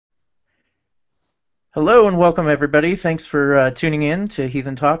Hello and welcome everybody. Thanks for tuning in to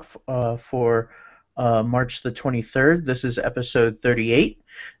Heathen Talk for March the 23rd. This is episode 38.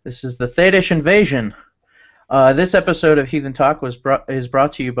 This is the Theodish invasion. This episode of Heathen Talk is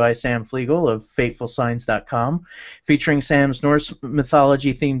brought to you by Sam Flegal of FatefulSigns.com, featuring Sam's Norse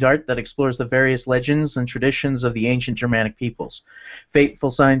mythology themed art that explores the various legends and traditions of the ancient Germanic peoples.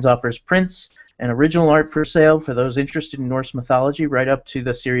 Fateful Signs offers prints and original art for sale for those interested in Norse mythology right up to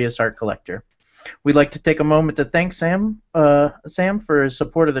the serious art collector. We'd like to take a moment to thank Sam for his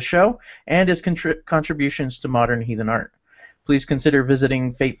support of the show and his contributions to modern heathen art. Please consider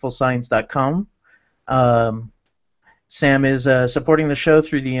visiting FatefulSigns.com. Sam is supporting the show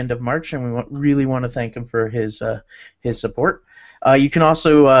through the end of March, and we really want to thank him for his support. You can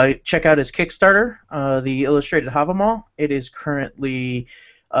also check out his Kickstarter, the Illustrated Havamal. It is currently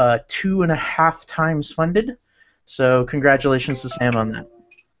 2.5 times funded, so congratulations to Sam on that.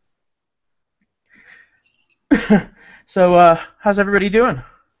 So, how's everybody doing?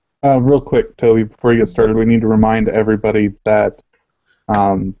 Real quick, Toby, before you get started, we need to remind everybody that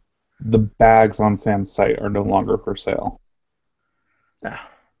the bags on Sam's site are no longer for sale.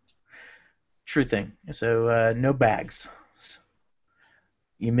 True thing. So, no bags.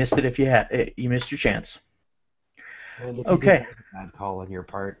 You missed it if you had. You missed your chance. And if Okay. you did, that's a bad call on your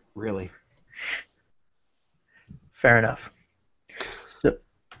part, really. Fair enough. So,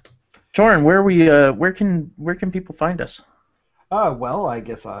 Thorin, where can people find us? Well, I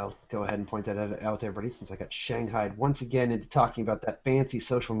guess I'll go ahead and point that out to everybody since I got shanghaied once again into talking about that fancy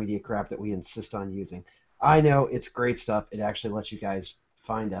social media crap that we insist on using. I know it's great stuff. It actually lets you guys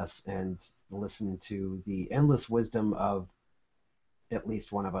find us and listen to the endless wisdom of at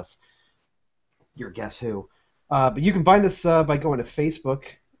least one of us. Your guess who. But you can find us by going to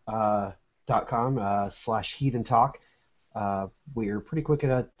facebook.com/heathentalk. We're pretty quick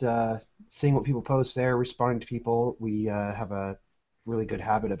at seeing what people post there, responding to people. We have a really good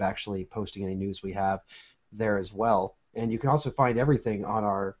habit of actually posting any news we have there as well. And you can also find everything on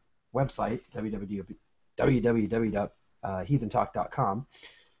our website, www.heathentalk.com.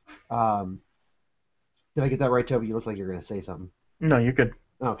 Did I get that right, Toby? You look like you were going to say something. No, you're good.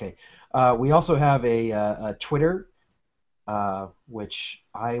 Okay. We also have a Twitter, which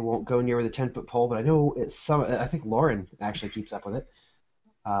I won't go near with a 10-foot pole, but I know I think Lauren actually keeps up with it.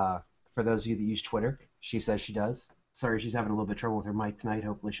 For those of you that use Twitter, she says she does. Sorry, she's having a little bit of trouble with her mic tonight.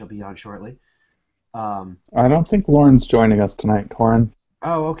 Hopefully she'll be on shortly. I don't think Lauren's joining us tonight, Thorin.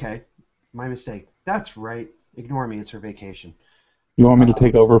 Oh, okay. My mistake. That's right. Ignore me. It's her vacation. You want me to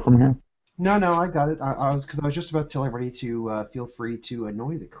take over from here? No, I got it. I was just about to tell everybody to feel free to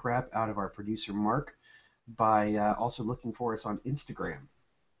annoy the crap out of our producer, Marc, by also looking for us on Instagram.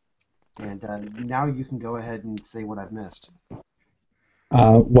 And now you can go ahead and say what I've missed.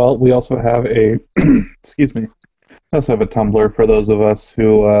 Well, we also have a excuse me. We also have a Tumblr for those of us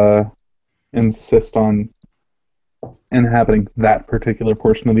who insist on inhabiting that particular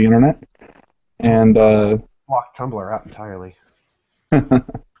portion of the internet. And Block Tumblr out entirely.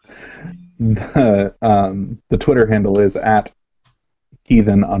 the Twitter handle is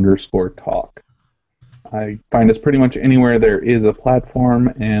 @heathen_talk. I find us pretty much anywhere there is a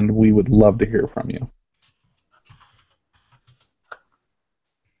platform, and we would love to hear from you.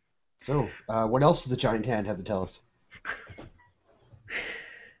 So, what else does the giant hand have to tell us?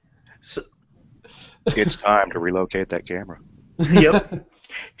 So, It's time to relocate that camera. yep.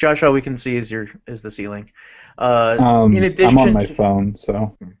 Josh, all we can see is the ceiling. In addition, I'm on my phone,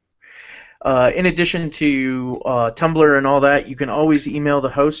 so. In addition to Tumblr and all that, you can always email the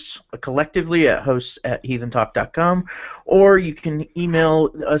hosts collectively at hosts@heathentalk.com, or you can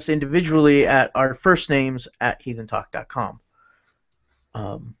email us individually at our first names at heathentalk.com.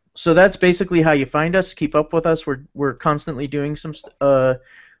 So that's basically how you find us. Keep up with us. We're constantly doing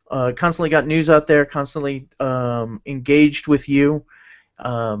constantly got news out there. Constantly engaged with you.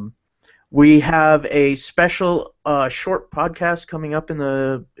 We have a special short podcast coming up in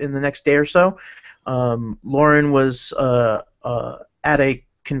the next day or so. Lauren was at a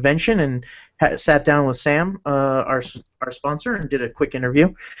convention and sat down with Sam, our sponsor, and did a quick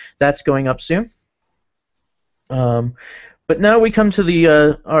interview. That's going up soon. But now we come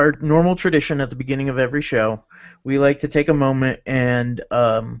to our normal tradition at the beginning of every show. We like to take a moment and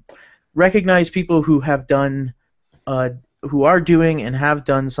recognize people who have done. Who are doing and have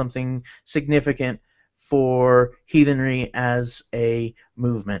done something significant for heathenry as a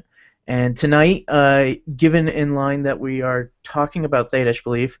movement. And tonight, given in line that we are talking about Theodish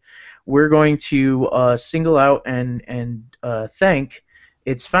Belief, we're going to single out and thank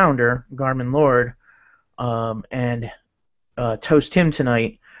its founder, Garmin Lord, and toast him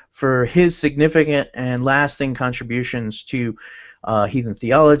tonight for his significant and lasting contributions to heathen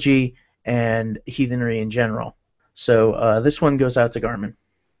theology and heathenry in general. So this one goes out to Garmin.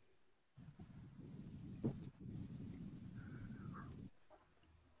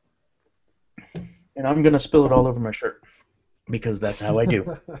 And I'm going to spill it all over my shirt, because that's how I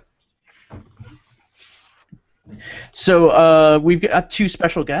do. So we've got two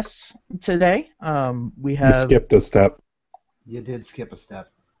special guests today. We You have... skipped a step. You did skip a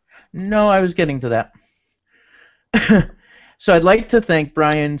step. No, I was getting to that. So I'd like to thank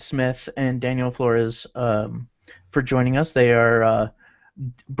Brian Smith and Daniel Flores for joining us. They are...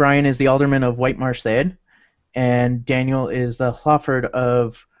 Brian is the alderman of White Marsh Theod, and Daniel is the Hlofford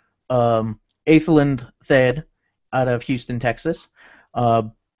of Œþelland Theod out of Houston, Texas.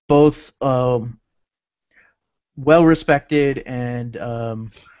 Both well-respected and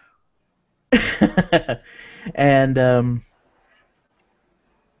and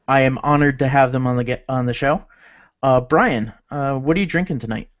I am honored to have them on the show. Brian, what are you drinking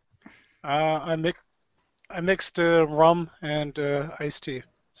tonight? I mixed rum and iced tea,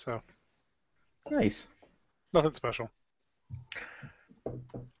 so Nice. nothing special.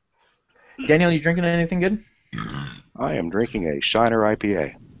 Daniel, you drinking anything good? I am drinking a Shiner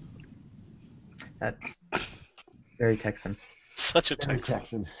IPA. That's very Texan. Such a Very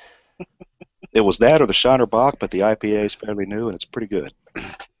Texan. Texan. It was that or the Shiner Bock, but the IPA is fairly new and it's pretty good.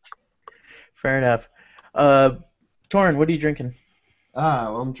 Fair enough. Thorin, what are you drinking?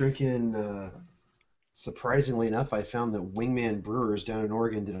 Well, I'm drinking, surprisingly enough, I found that Wingman Brewers down in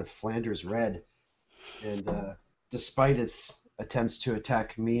Oregon did a Flanders Red. And despite its attempts to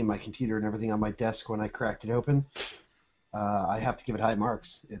attack me and my computer and everything on my desk when I cracked it open, I have to give it high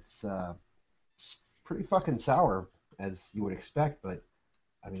marks. It's pretty fucking sour, as you would expect, but,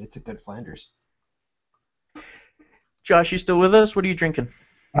 I mean, it's a good Flanders. Josh, you still with us? What are you drinking?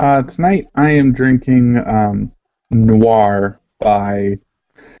 Tonight I am drinking Noir by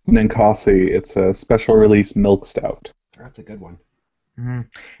Ninkasi. It's a special release milk stout. That's a good one.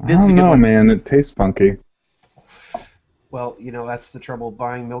 Mm-hmm. I don't know, man. It tastes funky. Well, you know, that's the trouble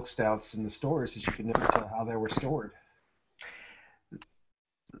buying milk stouts in the stores, is you can never tell how they were stored.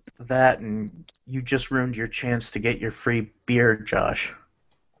 That, and you just ruined your chance to get your free beer, Josh.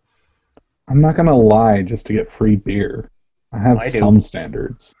 I'm not gonna lie just to get free beer. I have I do. some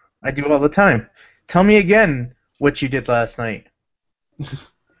standards. I do all the time. Tell me again what you did last night.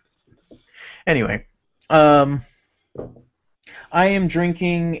 Anyway, I am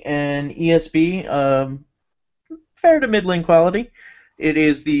drinking an ESB, fair to middling quality. It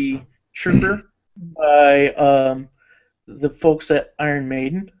is the Trooper by the folks at Iron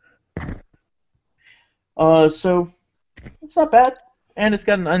Maiden. So it's not bad, and it's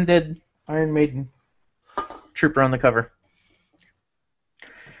got an undead Iron Maiden Trooper on the cover.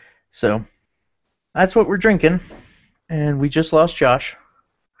 So that's what we're drinking, and we just lost Josh.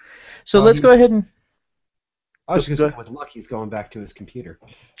 So let's go ahead and... I was just going to say, with luck, he's going back to his computer.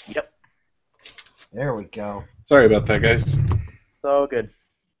 Yep. There we go. Sorry about that, guys. It's all good.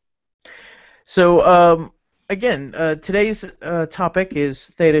 So, again, today's topic is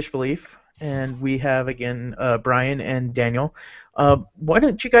Theodish Belief, and we have, again, Brian and Daniel. Why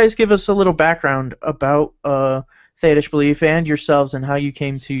don't you guys give us a little background about Theodish Belief and yourselves and how you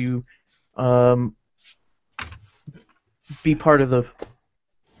came to be part of the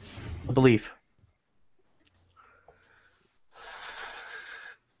belief?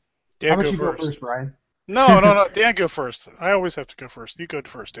 Dan, How about go you go first. first, Brian? No. Dan, go first. I always have to go first. You go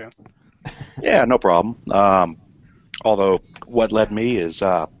first, Dan. Yeah, no problem. Although what led me was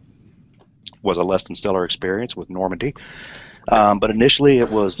a less than stellar experience with Normandy. But initially it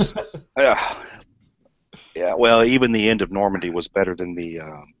was, yeah. Well, even the end of Normandy was better than the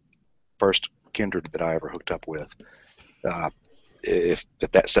first kindred that I ever hooked up with. If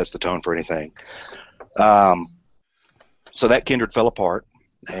that sets the tone for anything. So that kindred fell apart,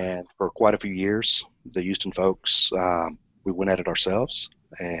 and for quite a few years, the Houston folks, we went at it ourselves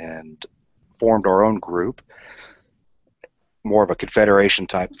and formed our own group, more of a confederation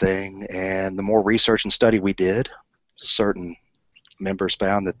type thing. And the more research and study we did, certain members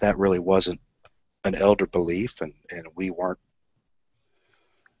found that really wasn't an elder belief, and we weren't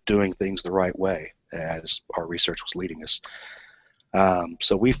doing things the right way as our research was leading us.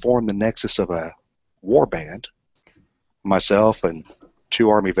 So we formed the nexus of a war band, myself and 2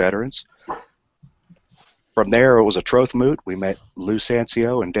 Army veterans. From there, it was a troth moot. We met Lou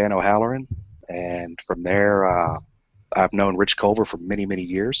Sancio and Dan O'Halloran, and from there, I've known Rich Culver for many, many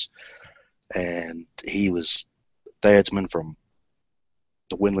years, and he was Theodsman from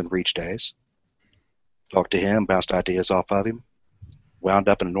the Windland Reach days. Talked to him, bounced ideas off of him. wound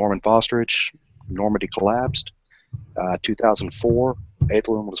up in Norman fosterage. Normandy collapsed. 2004,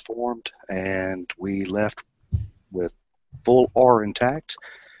 Œþelland was formed, and we left with full R intact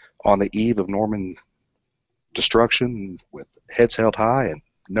on the eve of Norman destruction, with heads held high and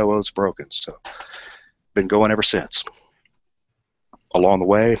no oaths broken. So, been going ever since. Along the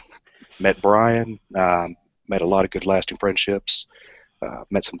way, met Brian, met a lot of good lasting friendships,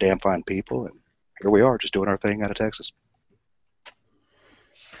 met some damn fine people, and here we are, just doing our thing out of Texas.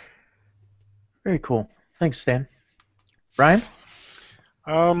 Very cool. Thanks, Stan. Brian?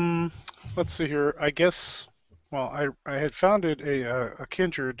 Let's see here. I guess, well, I had founded a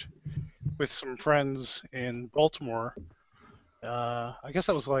kindred with some friends in Baltimore. I guess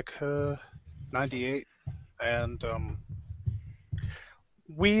that was like 98, and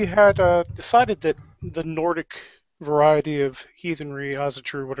we had decided that the Nordic variety of heathenry,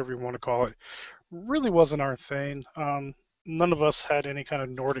 Asatru, whatever you want to call it, really wasn't our thing. None of us had any kind of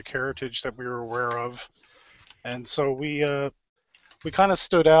Nordic heritage that we were aware of, and so we kind of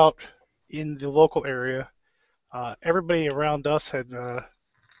stood out in the local area. Everybody around us had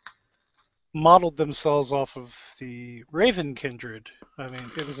modeled themselves off of the Raven kindred. I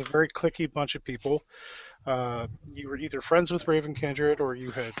mean, it was a very cliquey bunch of people. You were either friends with Raven kindred or you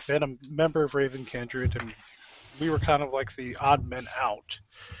had been a member of Raven kindred, and we were kind of like the odd men out.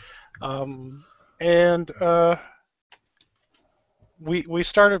 We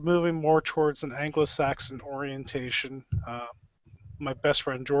started moving more towards an Anglo-Saxon orientation. My best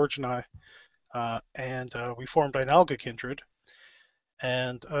friend George and I, and we formed Ainalga kindred,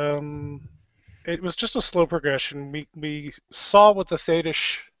 and it was just a slow progression. We saw what the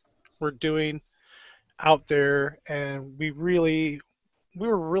Theodish were doing out there, and we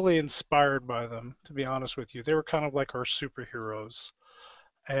were really inspired by them, to be honest with you. They were kind of like our superheroes,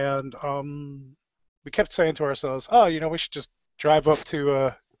 and we kept saying to ourselves, "Oh, we should just drive up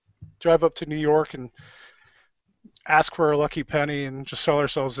to New York and ask for a lucky penny and just sell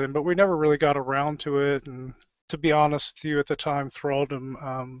ourselves in." But we never really got around to it. And to be honest with you, at the time,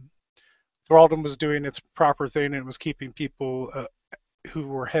 thraldom was doing its proper thing, and it was keeping people who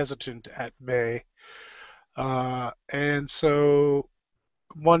were hesitant at bay. And so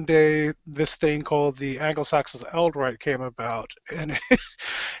one day, this thing called the Anglo-Saxon Eldrite came about, and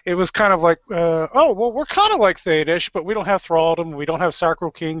it was kind of like, oh, well, we're kind of like Theodish, but we don't have thraldom, we don't have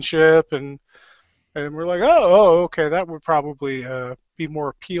sacral kingship, and we're like, oh, okay, that would probably be more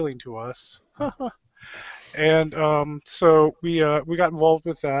appealing to us. And so we got involved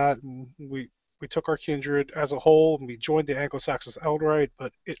with that, and we took our kindred as a whole, and we joined the Anglo-Saxon Eldrite,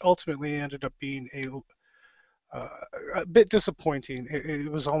 but it ultimately ended up being a bit disappointing. It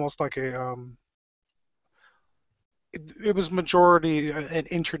was almost like it was majority an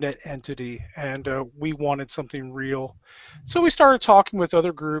internet entity, and we wanted something real. So we started talking with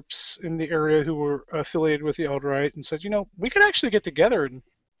other groups in the area who were affiliated with the Eldrite and said, we could actually get together and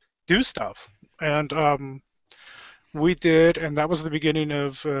do stuff. And we did, and that was the beginning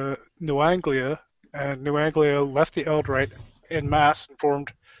of New Anglia. And New Anglia left the Eldrite en masse and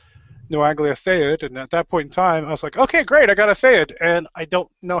formed New Anglia Theod. And at that point in time, I was like, okay, great, I got a Theod, and I don't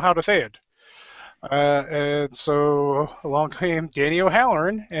know how to Theod. And so along came Danny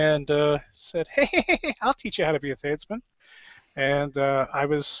O'Halloran and said, hey, I'll teach you how to be a Theodsman. And I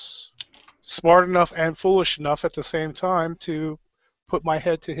was smart enough and foolish enough at the same time to put my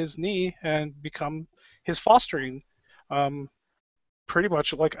head to his knee and become his fostering, pretty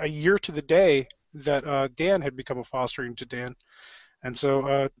much like a year to the day that Dan had become a fostering to Dan. And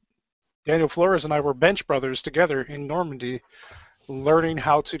so Daniel Flores and I were bench brothers together in Normandy, learning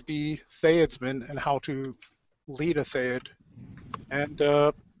how to be Theodsmen and how to lead a Theod. And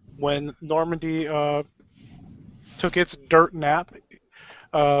when Normandy took its dirt nap,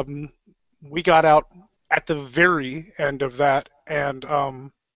 we got out at the very end of that and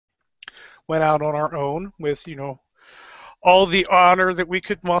went out on our own with, all the honor that we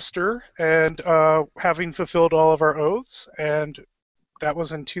could muster, and having fulfilled all of our oaths. And that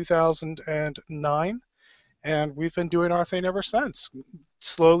was in 2009. And we've been doing our thing ever since,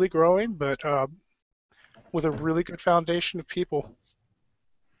 slowly growing, but with a really good foundation of people.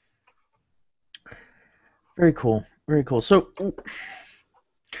 Very cool. Very cool. So,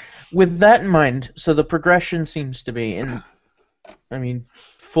 with that in mind, so the progression seems to be, and I mean,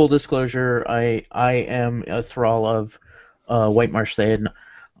 full disclosure, I am a thrall of White Marsh Theod.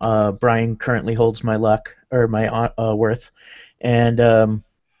 Brian currently holds my luck, or my worth, and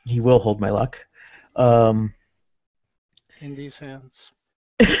he will hold my luck. In these hands.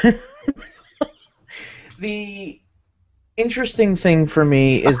 The interesting thing for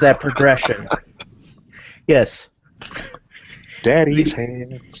me is that progression. Yes. Daddy's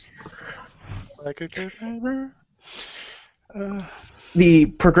hands. Like a good neighbor. The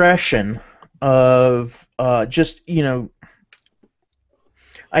progression of just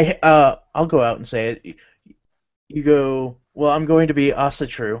I'll go out and say it. You go, well, I'm going to be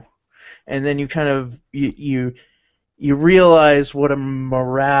Asatru, and then you kind of you realize what a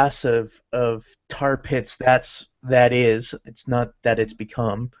morass of tar pits that is. It's not that it's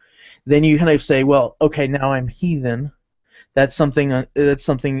become. Then you kind of say, well, okay, now I'm heathen. That's something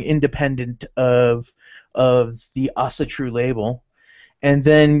independent of the Asatru label. And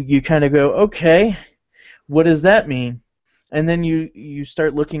then you kind of go, okay, what does that mean? And then you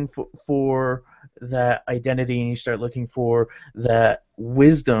start looking for that identity, and you start looking for that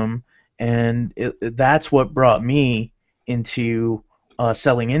wisdom, and that's what brought me into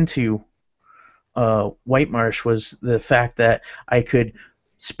selling into White Marsh, was the fact that I could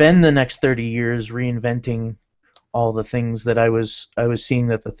spend the next 30 years reinventing all the things that I was seeing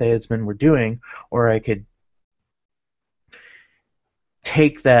that the Theodsmen were doing, or I could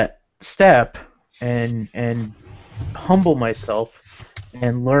take that step and humble myself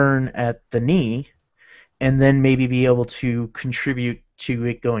and learn at the knee, and then maybe be able to contribute to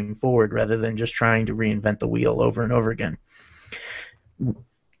it going forward rather than just trying to reinvent the wheel over and over again.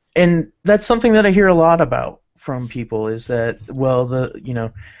 And that's something that I hear a lot about from people, is that, well,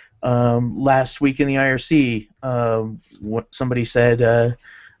 last week in the IRC, somebody said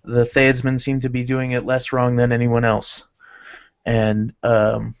the Theodsmen seem to be doing it less wrong than anyone else. And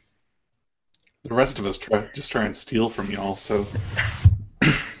the rest of us try and steal from y'all, so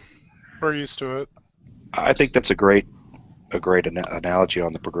We're used to it. I think that's a great analogy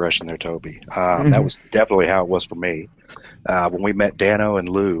on the progression there, Toby. That was definitely how it was for me. When we met Dano and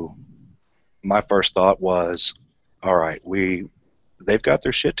Lou, my first thought was, all right, they've got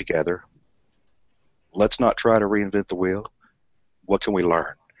their shit together. Let's not try to reinvent the wheel. What can we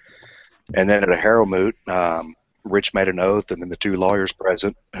learn? And then at a Harrow Moot, Rich made an oath, and then the two lawyers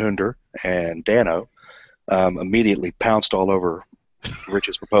present, Hunder and Dano, immediately pounced all over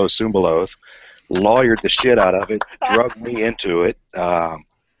Rich's proposed symbol oath, lawyered the shit out of it, drug me into it.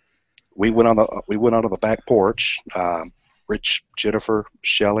 We went onto the back porch. Rich, Jennifer,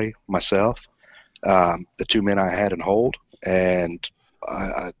 Shelley, myself, the two men I had in hold, and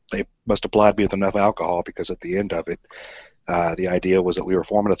they must have supplied me with enough alcohol, because at the end of it, the idea was that we were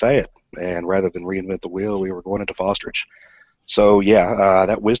forming a Theod, and rather than reinvent the wheel, we were going into fosterage. So yeah,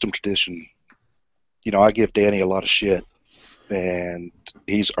 that wisdom tradition, I give Danny a lot of shit, and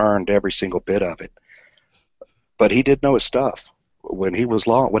he's earned every single bit of it. But he did know his stuff when he was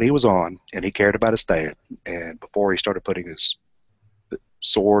on, and he cared about his Theod. And before he started putting his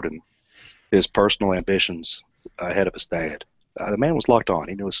sword and his personal ambitions ahead of his Theod, the man was locked on.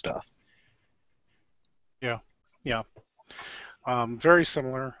 He knew his stuff. Yeah. Very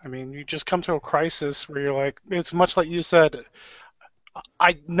similar. I mean, you just come to a crisis where you're like, it's much like you said,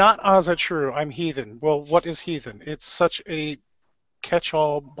 not Asatru, I'm heathen. Well, what is heathen? It's such a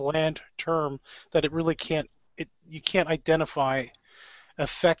catch-all, bland term that it really you can't identify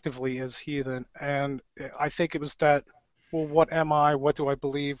effectively as heathen. And I think it was that, well, what am I? What do I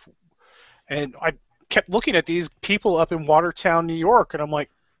believe? And I kept looking at these people up in Watertown, New York, and I'm like,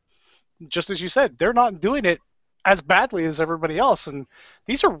 just as you said, they're not doing it as badly as everybody else, and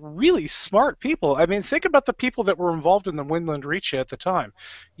these are really smart people. I mean, think about the people that were involved in the Winland Reach at the time.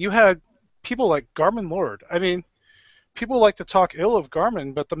 You had people like Garmin Lord. I mean, people like to talk ill of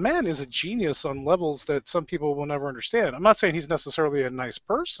Garmin, but the man is a genius on levels that some people will never understand. I'm not saying he's necessarily a nice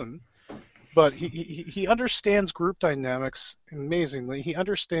person, but he understands group dynamics amazingly. He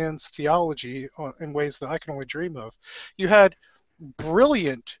understands theology in ways that I can only dream of. You had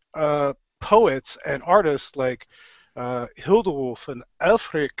brilliant poets and artists like Hildewolf and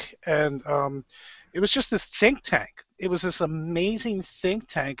Elfric, and it was just this think tank. It was this amazing think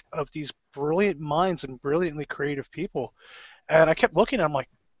tank of these brilliant minds and brilliantly creative people. And I kept looking, and I'm like,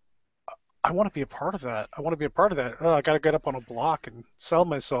 I want to be a part of that. I want to be a part of that. Oh, I got to get up on a block and sell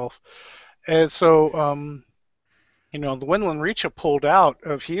myself. And so, the Winland Reach pulled out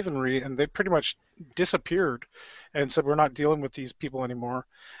of Heathenry, and they pretty much disappeared and said, we're not dealing with these people anymore.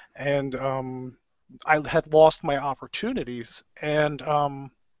 And I had lost my opportunities. And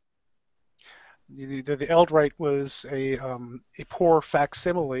the Eldrite was a poor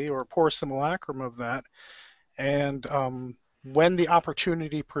facsimile or a poor simulacrum of that. And when the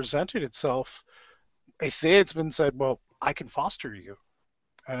opportunity presented itself, a Theodsman said, well, I can foster you.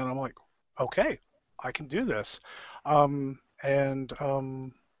 And I'm like, okay, I can do this. I mean,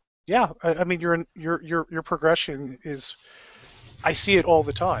 your progression is, I see it all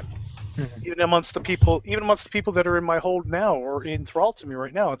the time. Mhm. Even amongst the people that are in my hold now or enthralled to me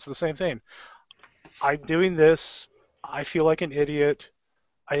right now, it's the same thing. I'm doing this. I feel like an idiot.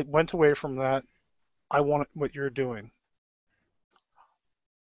 I went away from that. I want what you're doing.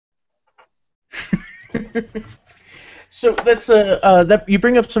 So that's that you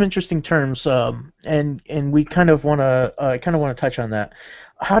bring up some interesting terms, and we kind of want to touch on that.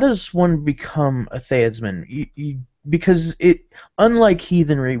 How does one become a Theodsman? Because it, unlike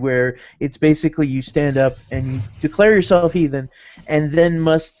heathenry, where it's basically you stand up and you declare yourself heathen, and then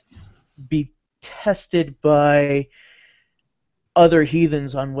must be tested by other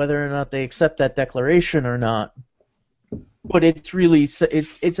heathens on whether or not they accept that declaration or not. But it's really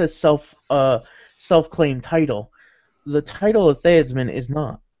it's a self-claimed title. The title of Theodsman is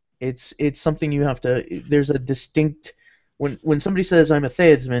not. It's something you have to. There's a distinct when somebody says I'm a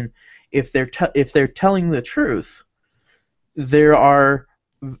Theodsman, if they're telling the truth, there are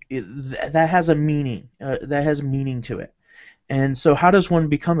that has a meaning. That has meaning to it. And so, how does one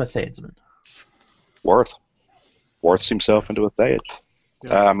become a Theodsman? Worths himself into a Theod.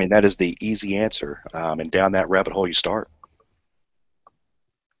 Yeah. I mean, that is the easy answer. And down that rabbit hole you start.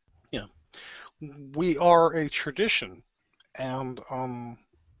 Yeah. We are a tradition, and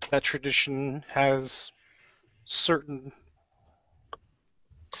that tradition has certain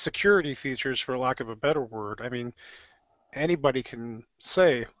security features, for lack of a better word. I mean, anybody can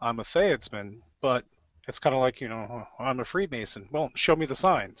say I'm a Theodsman, but it's kind of like, I'm a Freemason. Well, show me the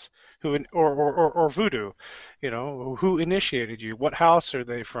signs. Or voodoo, who initiated you? What house are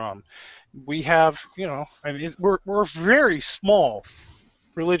they from? We have, I mean, we're very small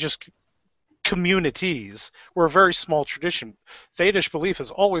religious communities. We're a very small tradition. Theodish belief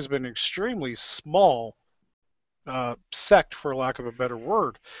has always been an extremely small sect, for lack of a better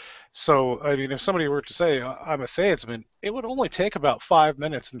word. So, I mean, if somebody were to say, I'm a Theodsman, it would only take about 5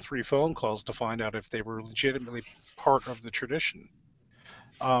 minutes and 3 phone calls to find out if they were legitimately part of the tradition.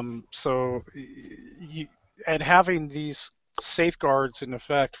 So, and having these safeguards in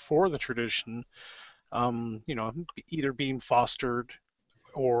effect for the tradition, either being fostered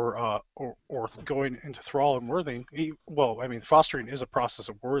or going into thrall and worthing. Well, I mean, fostering is a process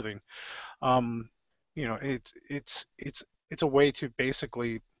of worthing. Um, it's a way to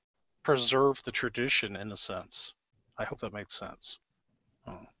basically preserve the tradition in a sense. I hope that makes sense.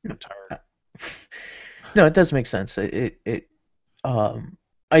 Oh, I'm tired. No, it does make sense. I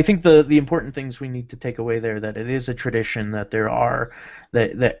think the important things we need to take away there, that it is a tradition, that there are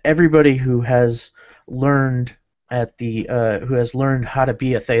that everybody learned who has learned how to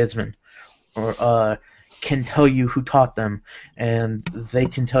be a Theodsman or can tell you who taught them, and they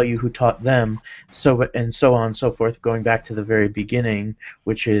can tell you who taught them, so on and so forth, going back to the very beginning,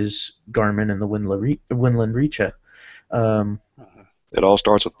 which is Garmin and the Winland Reacha. Mhm. It all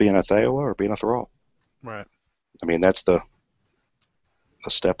starts with being a Theola or being a thrall. Right. I mean, that's the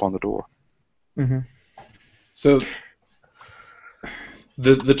step on the door. Mm-hmm. So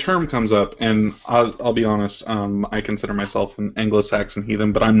the term comes up, and I'll be honest. I consider myself an Anglo-Saxon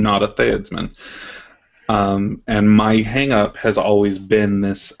heathen, but I'm not a Theodsman. And my hang-up has always been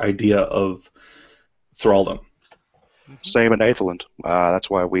this idea of thraldom. Same in Œþelland. That's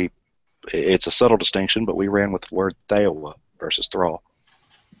why it's a subtle distinction, but we ran with the word Theola versus thrall.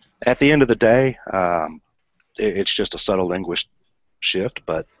 At the end of the day, it's just a subtle linguist shift,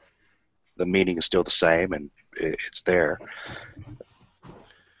 but the meaning is still the same, and it's there.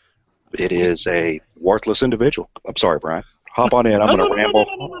 It is a worthless individual. I'm sorry, Brian. Hop on in. I'm going to ramble.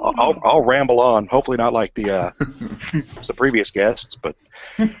 I'll ramble on. Hopefully not like the previous guests, but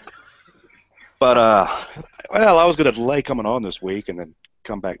well, I was going to delay coming on this week and then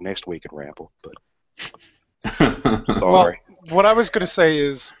come back next week and ramble, but Well, sorry. what I was going to say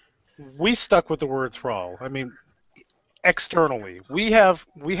is we stuck with the word thrall. I mean, externally, we have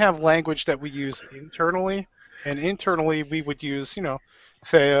language that we use internally, and internally we would use,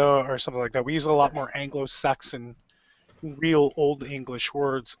 Theo or something like that. We use a lot more Anglo-Saxon, real Old English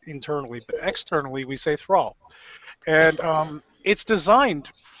words internally, but externally we say thrall, and it's designed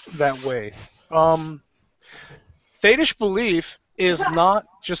that way. Theodish belief is not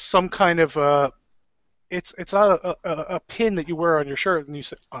just some kind of it's not a pin that you wear on your shirt and you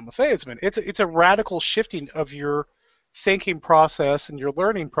say I'm a Theodsman. It's a radical shifting of your thinking process and your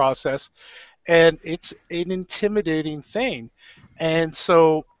learning process, and it's an intimidating thing. And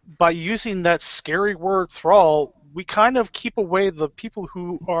so by using that scary word thrall, we kind of keep away the people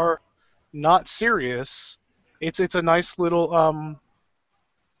who are not serious. It's a nice little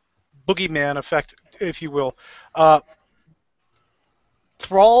boogeyman effect, if you will. Uh,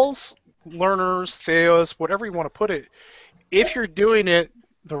 Thralls, learners, theos, whatever you want to put it, if you're doing it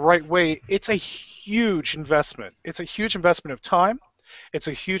the right way, it's a huge investment. It's a huge investment of time. It's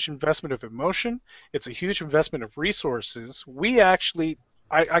a huge investment of emotion. It's a huge investment of resources. We actually,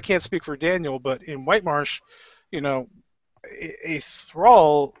 I can't speak for Daniel, but in White Marsh, you know, a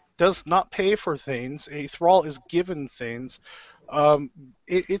thrall does not pay for things. A thrall is given things.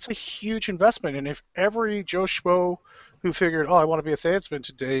 It's a huge investment, and if every Joe Schmo who figured, oh, I want to be a Theodsman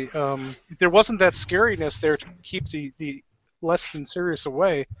today, if there wasn't that scariness there to keep the less than serious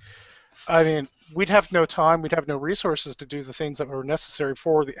away, I mean, we'd have no time, we'd have no resources to do the things that were necessary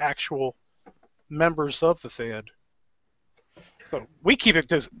for the actual members of the Theod. So we keep it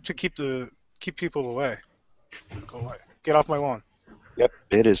to keep people away. Go away. Get off my lawn. Yep,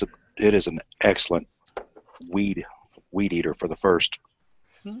 it is an excellent weed eater for the first.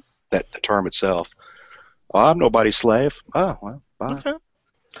 Hmm. That the term itself. Oh, I'm nobody's slave. Oh well, bye. Okay.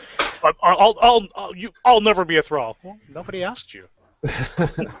 I'll never be a thrall. Well, nobody asked you.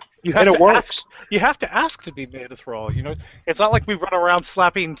 You have And it to works. ask. You have to ask to be made a thrall. You know, it's not like we run around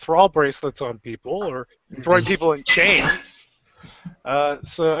slapping thrall bracelets on people or throwing people in chains. I'll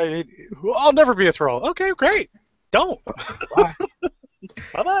never be a thrall. Okay, great. Don't. Bye.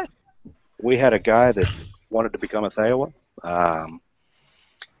 Bye-bye. We had a guy that wanted to become a Theod.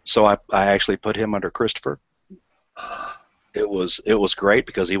 So I actually put him under Christopher. It was great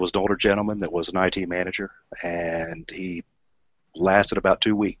because he was an older gentleman that was an IT manager, and he lasted about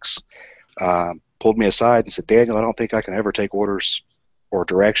 2 weeks. Pulled me aside and said, Daniel, I don't think I can ever take orders or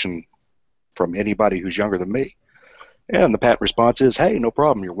direction from anybody who's younger than me. And the pat response is, hey, no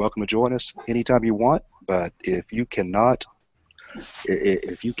problem. You're welcome to join us anytime you want. But if you can't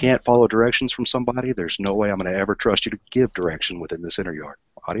follow directions from somebody, there's no way I'm going to ever trust you to give direction within this inner yard.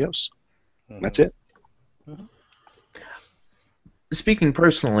 Adios. Mm-hmm. That's it. Mm-hmm. Speaking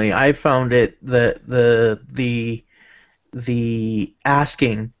personally, I found it the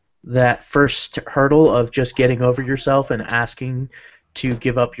asking, that first hurdle of just getting over yourself and asking to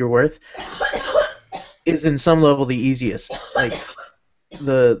give up your worth is in some level the easiest. Like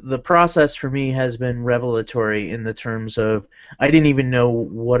the process for me has been revelatory in the terms of I didn't even know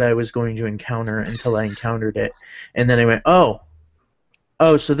what I was going to encounter until I encountered it, and then I went, oh,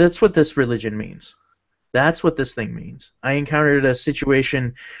 so that's what this religion means. That's what this thing means. I encountered a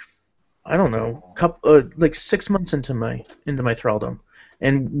situation, I don't know, like 6 months into my thraldom,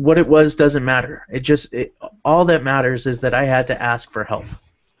 and what it was doesn't matter. All that matters is that I had to ask for help,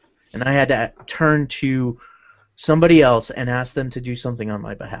 and I had to turn to somebody else and ask them to do something on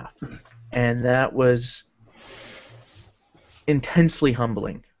my behalf, and that was intensely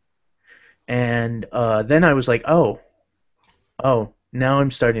humbling. And then I was like, oh. Now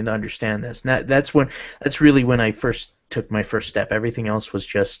I'm starting to understand this. That's really when I first took my first step. Everything else was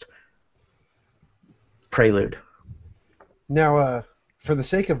just prelude. Now, for the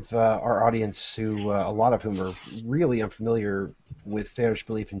sake of our audience, who a lot of whom are really unfamiliar with Theodish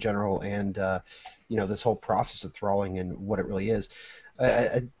belief in general, and this whole process of thralling and what it really is,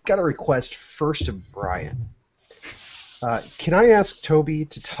 I got a request first of Brian. Can I ask Toby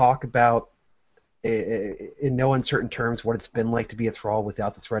to talk about, in no uncertain terms, what it's been like to be a thrall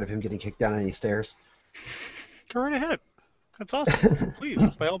without the threat of him getting kicked down any stairs? Go right ahead. That's awesome.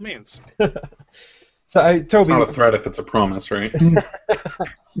 Please, by all means. So, Toby, It's not a threat if it's a promise, right?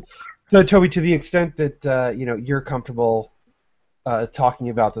 So, Toby, to the extent that you're comfortable talking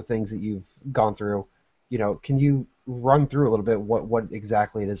about the things that you've gone through, can you run through a little bit what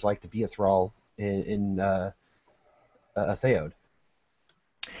exactly it is like to be a thrall in a Theod?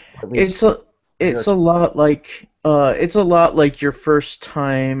 It's a lot like your first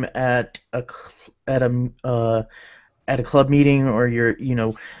time at a club meeting, or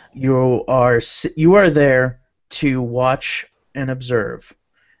you are there to watch and observe,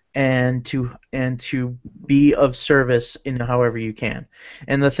 and to be of service in however you can.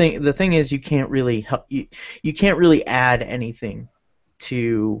 And the thing is, you can't really help, you can't really add anything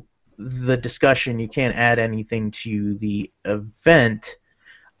to the discussion. You can't add anything to the event.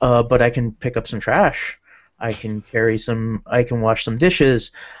 But I can pick up some trash. I can wash some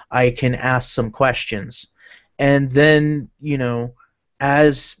dishes. I can ask some questions, and then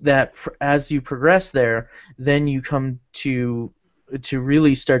as you progress there, then you come to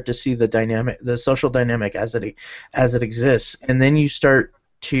really start to see the social dynamic as it exists, and then you start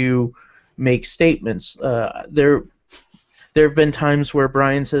to make statements. There have been times where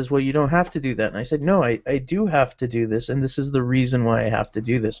Brian says, well, you don't have to do that. And I said, no, I do have to do this, and this is the reason why I have to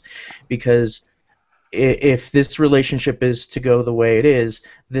do this. Because if this relationship is to go the way it is,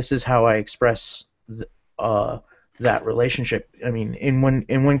 this is how I express that relationship. I mean, in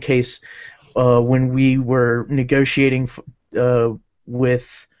one case, when we were negotiating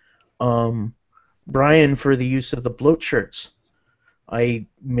with Brian for the use of the bloat shirts. I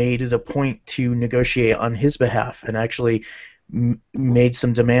made it a point to negotiate on his behalf and actually made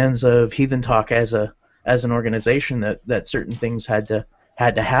some demands of Heathen Talk as an organization that certain things had to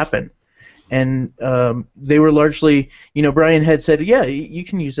happen. And they were largely, Brian had said, yeah, you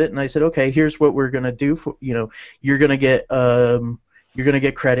can use it, and I said, okay, here's what we're gonna do. You're gonna get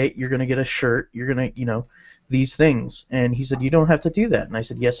credit, you're gonna get a shirt, you're gonna, these things. And he said, you don't have to do that. And I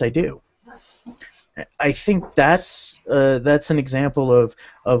said, yes, I do. I think that's an example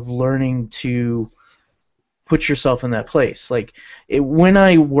of learning to put yourself in that place. Like when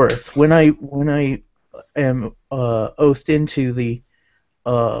I am oathed into the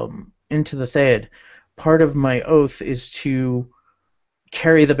Theod, part of my oath is to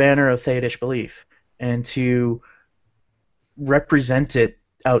carry the banner of Theodish Belief and to represent it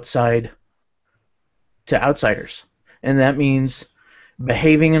outside to outsiders, and that means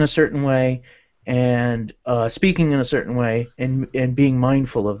behaving in a certain way and speaking in a certain way and being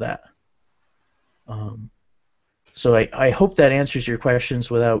mindful of that. So I hope that answers your questions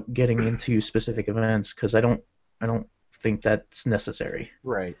without getting into specific events, because I don't think that's necessary.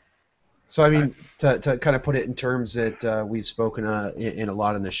 Right. So I mean, to kind of put it in terms that we've spoken in a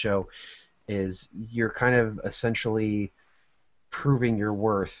lot in the show, is you're kind of essentially proving your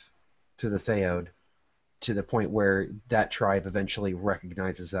worth to the Theod to the point where that tribe eventually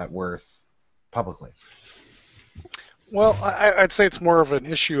recognizes that worth publicly. Well, I'd say it's more of an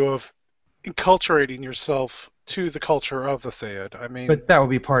issue of enculturating yourself to the culture of the Theod. I mean, but that would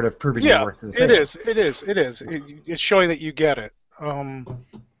be part of proving your worth to the Theod. It is. It's showing that you get it.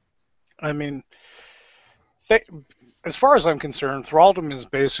 I mean, as far as I'm concerned, thraldom is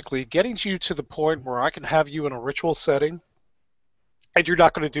basically getting you to the point where I can have you in a ritual setting, and you're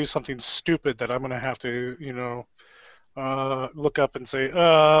not going to do something stupid that I'm going to have to, look up and say,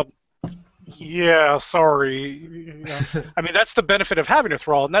 yeah, sorry. I mean, that's the benefit of having a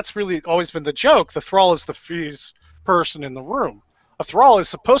thrall, and that's really always been the joke. The thrall is the fees person in the room. A thrall is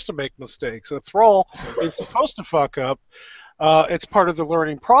supposed to make mistakes. A thrall is supposed to fuck up. It's part of the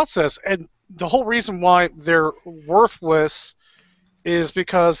learning process, and the whole reason why they're worthless is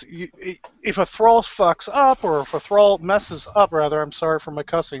because if a thrall fucks up, or if a thrall messes up, rather, I'm sorry for my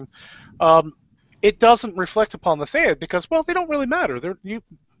cussing, it doesn't reflect upon the Theod because, well, they don't really matter.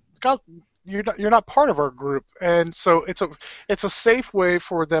 You're not part of our group, and so it's a safe way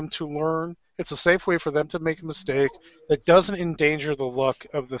for them to learn. It's a safe way for them to make a mistake that doesn't endanger the luck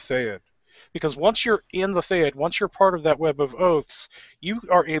of the Theod. Because once you're in the Theod, once you're part of that web of oaths, you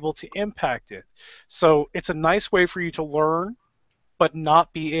are able to impact it. So it's a nice way for you to learn, but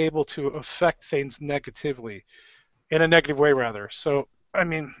not be able to affect things negatively, in a negative way, rather. So, I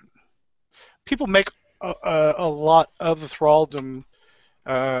mean, people make a lot of the thraldom.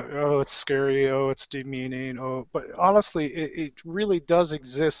 Oh, it's scary. Oh, it's demeaning. Oh, but honestly, it really does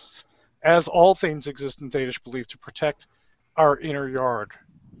exist, as all things exist in Theodish belief, to protect our inner yard.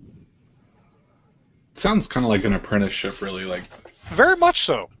 Sounds kind of like an apprenticeship, really. Like very much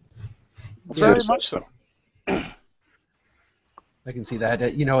so. Very much so. I can see that.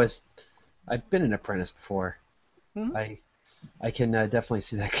 As I've been an apprentice before, I can definitely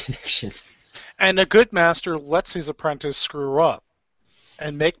see that connection. And a good master lets his apprentice screw up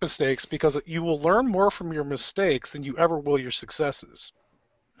and make mistakes, because you will learn more from your mistakes than you ever will your successes.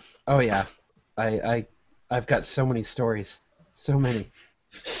 Oh yeah, I've got so many stories, so many.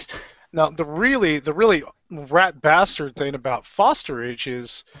 Now the really rat bastard thing about fosterage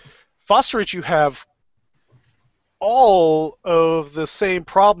is, fosterage you have all of the same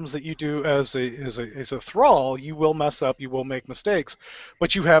problems that you do as a thrall. You will mess up, you will make mistakes,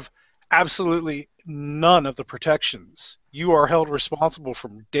 but you have absolutely none of the protections. You are held responsible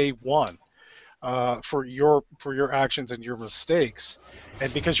from day one for your actions and your mistakes.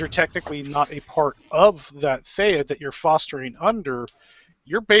 And because you're technically not a part of that Theod that you're fostering under,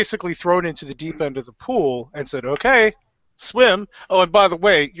 you're basically thrown into the deep end of the pool and said, okay, swim. Oh, and by the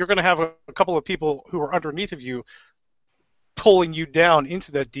way, you're going to have a couple of people who are underneath of you pulling you down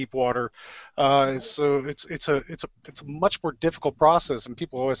into that deep water. So it's a much more difficult process, and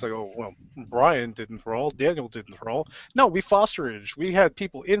people always say, oh, well, Brian didn't thrall, Daniel didn't thrall. No, we fosterage. We had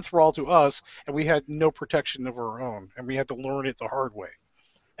people in thrall to us, and we had no protection of our own, and we had to learn it the hard way.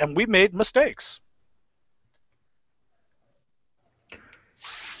 And we made mistakes.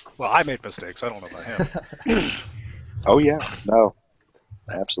 Well, I made mistakes. I don't know about him. Oh, yeah. No.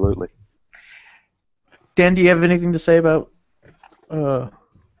 Absolutely. Dan, do you have anything to say about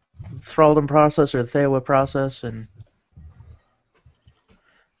thraldom process or the Theod process, and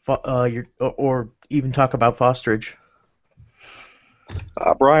or even talk about fosterage?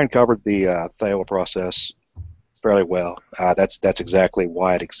 Brian covered the Theod process fairly well. That's exactly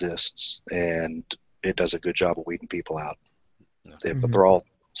why it exists, and it does a good job of weeding people out. If the thrall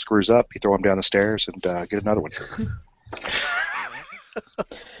screws up, you throw him down the stairs and get another one.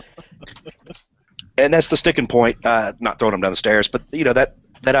 And that's the sticking point. Not throwing them down the stairs, but that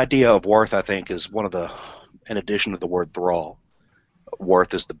idea of worth, I think, is one of the. In addition to the word thrall,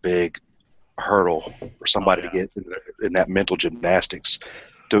 worth is the big hurdle for somebody to get in that mental gymnastics.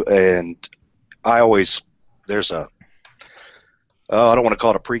 And I always there's a I don't want to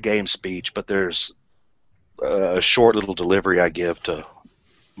call it a pregame speech, but there's a short little delivery I give to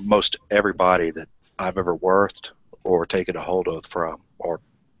most everybody that I've ever worthed or taken a hold oath from or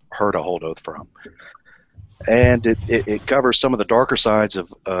heard a hold oath from. And it covers some of the darker sides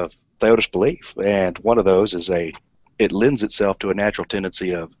of Theodish belief. And one of those is it lends itself to a natural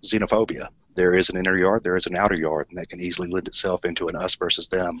tendency of xenophobia. There is an inner yard, there is an outer yard, and that can easily lend itself into an us versus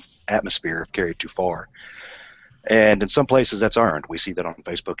them atmosphere if carried too far. And in some places that's earned. We see that on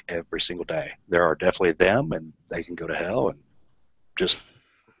Facebook every single day. There are definitely them, and they can go to hell, and just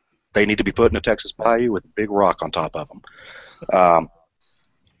they need to be put in a Texas bayou with a big rock on top of them.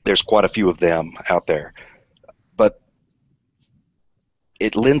 There's quite a few of them out there. But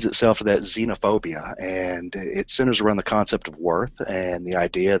it lends itself to that xenophobia, and it centers around the concept of worth and the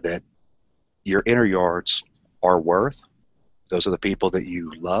idea that your inner yards are worth. Those are the people that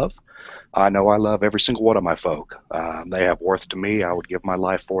you love. I know I love every single one of my folk. They have worth to me. I would give my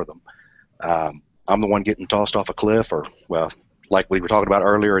life for them. I'm the one getting tossed off a cliff, or, well, like we were talking about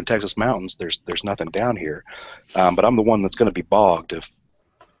earlier in Texas mountains, there's nothing down here. But I'm the one that's going to be bogged if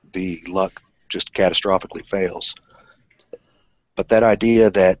the luck just catastrophically fails. But that idea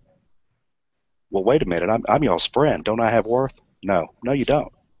that, well, wait a minute, I'm y'all's friend. Don't I have worth? No, you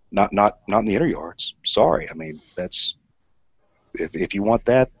don't. Not in the inner yards. Sorry. I mean, that's if you want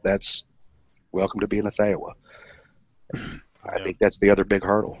that, that's welcome to being a Theod. I think that's the other big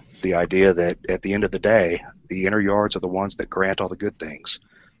hurdle. The idea that at the end of the day, the inner yards are the ones that grant all the good things.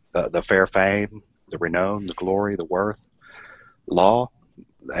 The fair fame, the renown, the glory, the worth. Law,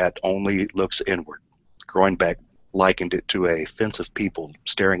 that only looks inward. Groenbeck likened it to a fence of people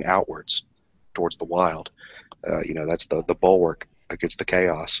staring outwards towards the wild. That's the bulwark against the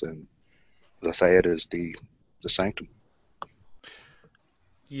chaos, and the Theod is the sanctum.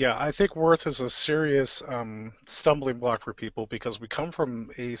 Yeah, I think worth is a serious stumbling block for people because we come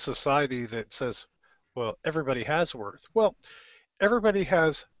from a society that says, well, everybody has worth. Well, everybody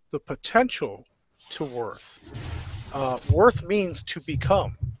has the potential to worth. Worth means to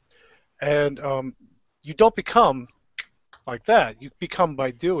become. And you don't become like that. You become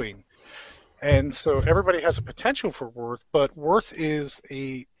by doing. And so everybody has a potential for worth, but worth is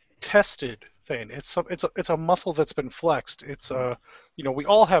a tested thing. It's a muscle that's been flexed. It's we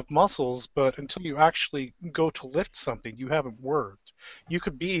all have muscles, but until you actually go to lift something, you haven't worked. You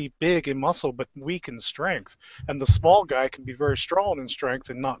could be big in muscle but weak in strength, and the small guy can be very strong in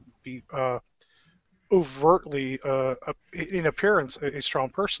strength and not be overtly in appearance a strong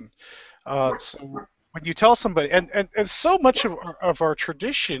person. So when you tell somebody, and so much of our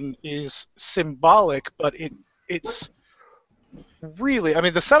tradition is symbolic, but it's really, I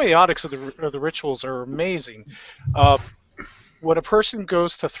mean, the semiotics of the rituals are amazing. When a person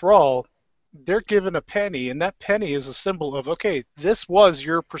goes to thrall, they're given a penny, and that penny is a symbol of, okay, this was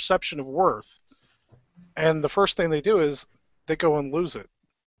your perception of worth. And the first thing they do is they go and lose it.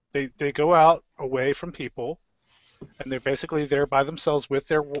 They go out away from people, and they're basically there by themselves with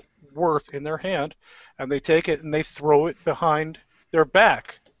their worth in their hand, and they take it and they throw it behind their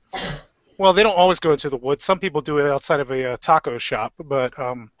back. Well, they don't always go into the woods. Some people do it outside of a taco shop, but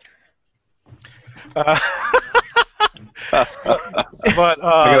I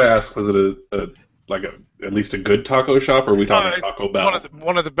gotta ask, was it at least a good taco shop, or are we talking Taco Bell?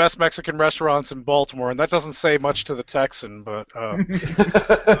 One of the best Mexican restaurants in Baltimore, and that doesn't say much to the Texan, but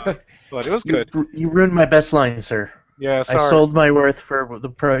it was good. You ruined my best line, sir. Yeah, sorry. I sold my worth for the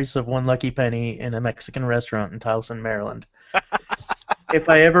price of one lucky penny in a Mexican restaurant in Towson, Maryland. If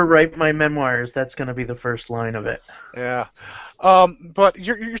I ever write my memoirs, that's going to be the first line of it. Yeah. But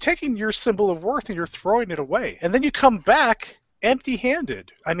you're taking your symbol of worth and you're throwing it away. And then you come back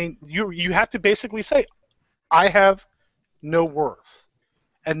empty-handed. I mean, you have to basically say, I have no worth.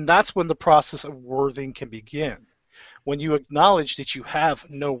 And that's when the process of worthing can begin. When you acknowledge that you have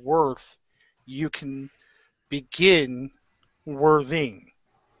no worth, you can begin worthing.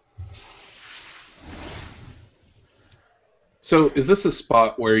 So is this a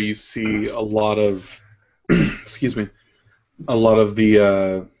spot where you see a lot of, a lot of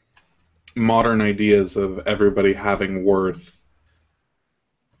the modern ideas of everybody having worth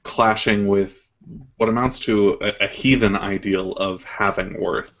clashing with what amounts to a heathen ideal of having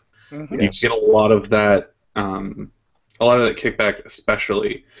worth. Mm-hmm. You get a lot of that kickback,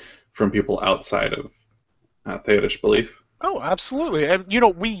 especially from people outside of Theodish belief. Oh, absolutely. And,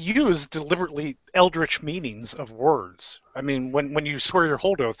 we use deliberately eldritch meanings of words. I mean, when you swear your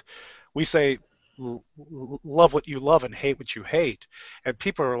hold oath, we say, love what you love and hate what you hate. And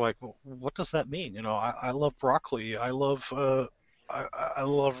people are like, well, what does that mean? I love broccoli. I love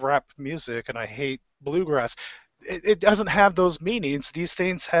rap music, and I hate bluegrass. It doesn't have those meanings. These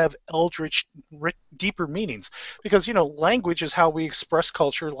things have eldritch, deeper meanings, because language is how we express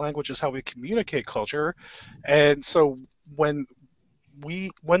culture. Language is how we communicate culture, and so when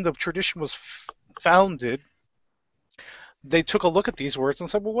the tradition was founded, they took a look at these words and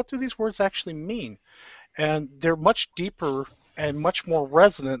said, well, what do these words actually mean? And they're much deeper and much more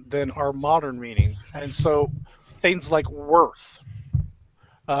resonant than our modern meaning. And so things like worth,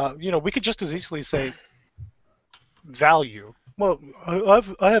 we could just as easily say value. Well,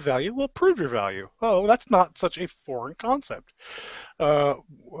 I have value. Well, prove your value. Oh, that's not such a foreign concept.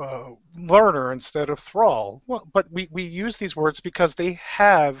 Learner instead of thrall. Well, but we use these words because they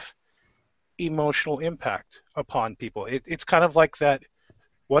have emotional impact upon people. It's kind of like that.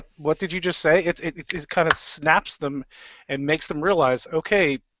 What did you just say? It kind of snaps them and makes them realize,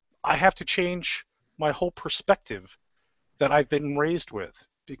 okay, I have to change my whole perspective that I've been raised with.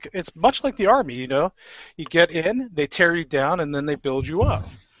 Because it's much like the army, you get in, they tear you down, and then they build you up.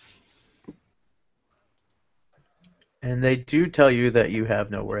 And they do tell you that you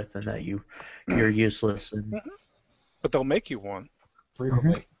have no worth and that you're useless. And but they'll make you one.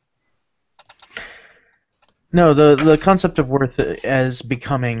 Frequently. No, the concept of worth as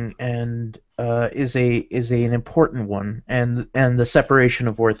becoming and is an important one, and the separation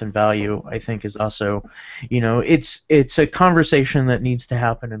of worth and value, I think, is also, it's a conversation that needs to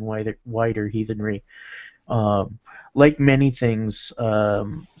happen in wider heathenry. Like many things,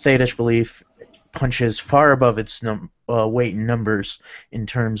 Theodish belief punches far above its weight in numbers in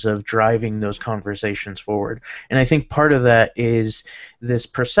terms of driving those conversations forward, and I think part of that is this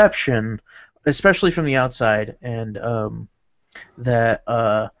perception, especially from the outside, and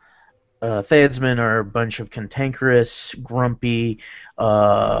that Theodsmen are a bunch of cantankerous, grumpy,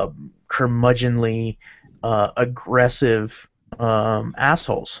 curmudgeonly, aggressive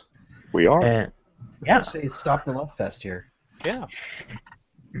assholes. We are. And, yeah. I say stop the love fest here. Yeah.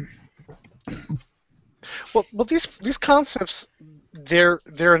 Well, these concepts, they're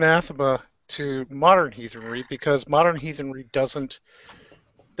anathema to modern heathenry, because modern heathenry doesn't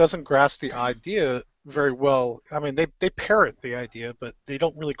grasp the idea very well. I mean, they parrot the idea, but they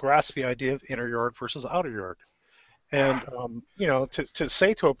don't really grasp the idea of inner yard versus outer yard. And to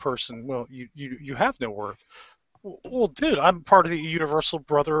say to a person, well, you have no worth. Well, dude, I'm part of the Universal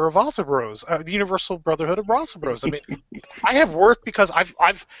Brother of Ossibros, the Universal Brotherhood of Rossibros. I mean, I have worth because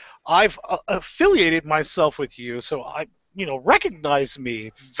I've affiliated myself with you, so recognize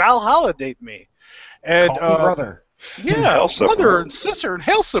me, validate me, and Call me brother. Yeah, Helsa, brother bro. and sister and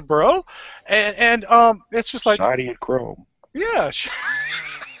Helsa, bro, and it's just like, Shiny and chrome. yeah,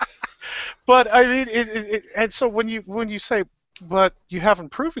 but I mean, and so when you say, but you haven't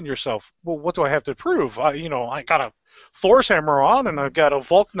proven yourself, well, what do I have to prove? I got a Thor's hammer on, and I've got a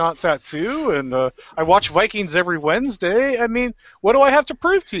Volknot tattoo, and I watch Vikings every Wednesday. I mean, what do I have to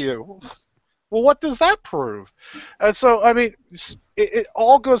prove to you? Well, what does that prove? And so, I mean, it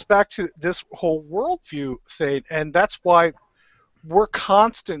all goes back to this whole worldview thing, and that's why we're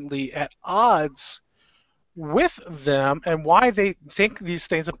constantly at odds with them and why they think these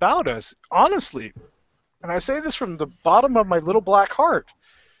things about us. Honestly, and I say this from the bottom of my little black heart,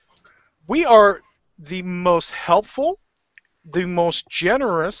 we are the most helpful, the most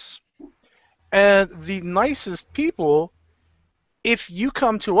generous, and the nicest people if you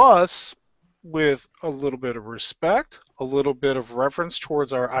come to us with a little bit of respect, a little bit of reverence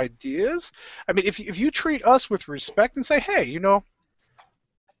towards our ideas. I mean, if you treat us with respect and say, hey, your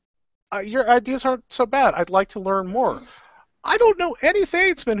ideas aren't so bad, I'd like to learn more. I don't know any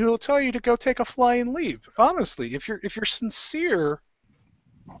Theodsman who will tell you to go take a flying leap. Honestly, if you're sincere,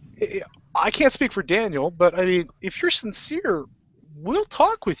 I can't speak for Daniel, but I mean, if you're sincere, we'll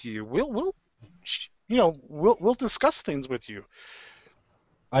talk with you. We'll discuss things with you.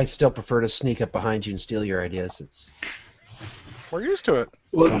 I still prefer to sneak up behind you and steal your ideas. We're used to it.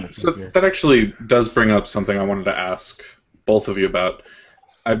 Well, so that actually does bring up something I wanted to ask both of you about.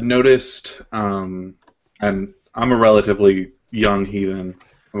 I've noticed, and I'm a relatively young heathen.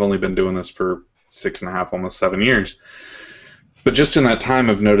 I've only been doing this for 6.5, almost 7 years. But just in that time,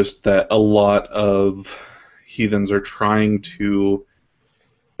 I've noticed that a lot of heathens are trying to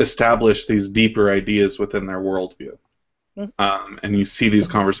establish these deeper ideas within their worldview. And you see these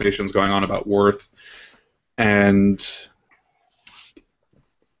conversations going on about worth, and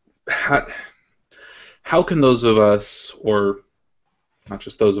how can those of us, or not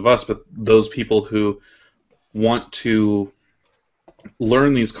just those of us, but those people who want to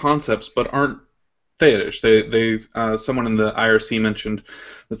learn these concepts but aren't Theodish. Someone in the IRC mentioned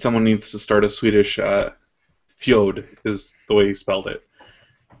that someone needs to start a Swedish Theod is the way he spelled it.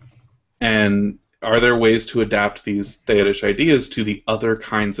 And are there ways to adapt these Theodish ideas to the other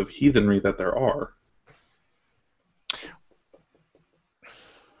kinds of heathenry that there are?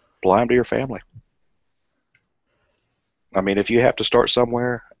 Apply them to your family. I mean, if you have to start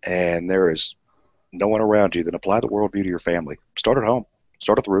somewhere and there is no one around you, then apply the worldview to your family. Start at home.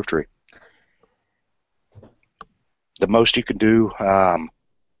 Start at the roof tree. The most you can do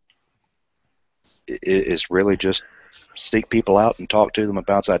is really just seek people out and talk to them and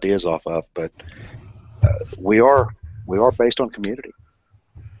bounce ideas off of. But we are based on community.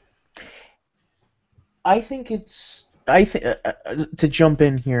 I think to jump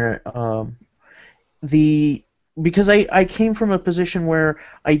in here, because I came from a position where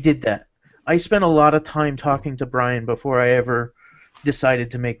I did that. I spent a lot of time talking to Brian before I ever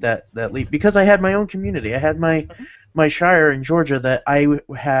decided to make that leap, because I had my own community. I had my shire in Georgia that I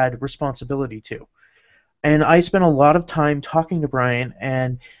had responsibility to, and I spent a lot of time talking to Brian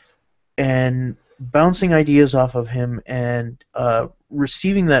and bouncing ideas off of him and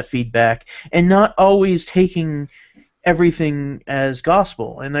receiving that feedback, and not always taking everything as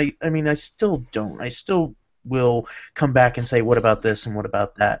gospel. And I mean, I still don't. I still will come back and say, what about this and what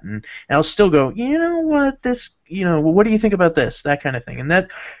about that? And I'll still go, you know what, what do you think about this? That kind of thing. And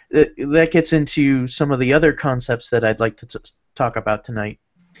that gets into some of the other concepts that I'd like to talk about tonight.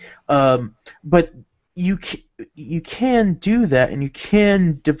 But you can do that, and you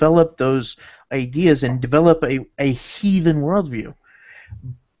can develop those ideas and develop a heathen worldview.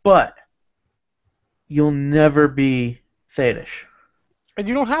 But you'll never be Theodish. And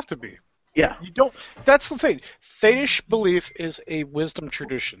you don't have to be. Yeah. You don't. That's the thing. Theodish belief is a wisdom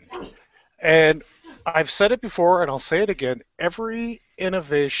tradition. And I've said it before, and I'll say it again. Every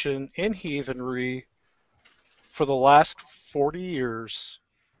innovation in heathenry for the last 40 years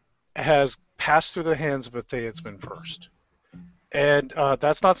has passed through the hands of a Theodsman first. And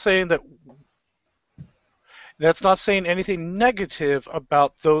that's not saying anything negative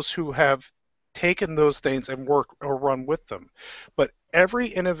about those who have taken those things and worked or run with them. But every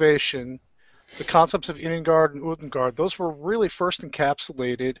innovation, the concepts of Innengard and Uthengard, those were really first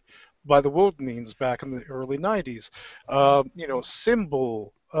encapsulated by the Wodenines back in the early 90s.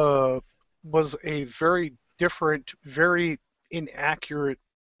 Symbol was a very different, very inaccurate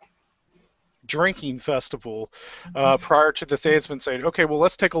drinking festival prior to the Theodsmen saying, okay, well,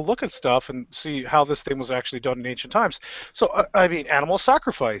 let's take a look at stuff and see how this thing was actually done in ancient times. So, I mean, animal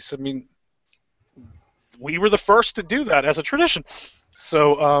sacrifice. I mean, we were the first to do that as a tradition.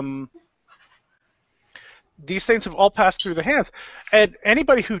 So these things have all passed through the hands. And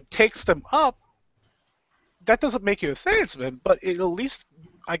anybody who takes them up, that doesn't make you a Theodsman, but it at least,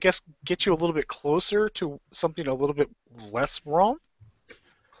 I guess, gets you a little bit closer to something a little bit less wrong.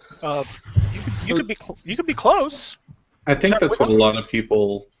 You could be close. I think that's what a lot of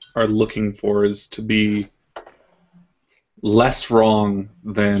people are looking for, is to be less wrong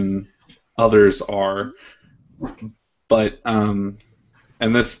than others are. But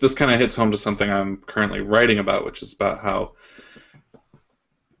and this kind of hits home to something I'm currently writing about, which is about how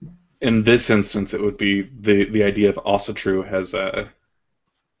in this instance it would be the idea of Asatru has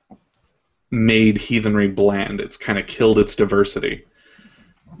made heathenry bland. It's kind of killed its diversity.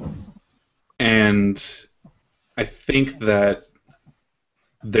 And I think that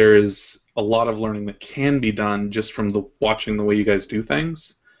there is a lot of learning that can be done just from watching the way you guys do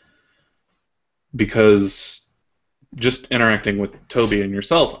things. Because just interacting with Toby and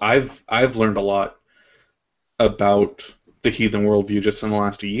yourself, I've learned a lot about the heathen worldview just in the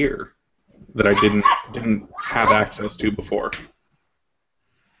last year that I didn't have access to before.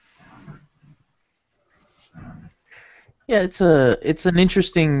 Yeah, it's an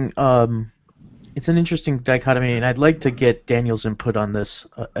interesting dichotomy, and I'd like to get Daniel's input on this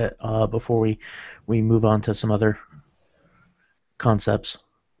before we move on to some other concepts.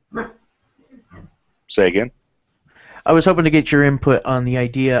 Say again? I was hoping to get your input on the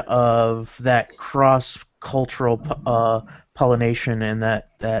idea of that cross-cultural pollination, and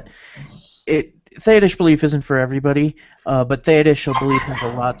that Theodish belief isn't for everybody, but Theodish belief has a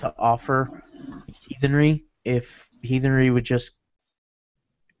lot to offer heathenry if heathenry would just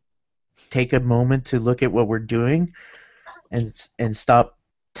take a moment to look at what we're doing and stop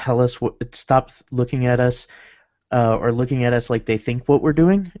tell us stop looking at us or looking at us like they think what we're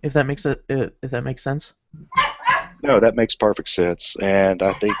doing. If that makes sense. No, that makes perfect sense, and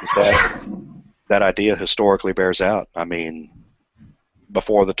I think that idea historically bears out. I mean,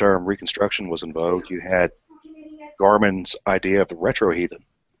 before the term Reconstruction was in vogue, you had Garman's idea of the retro heathen,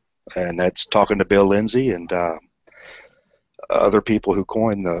 and that's talking to Bill Lindsay and other people who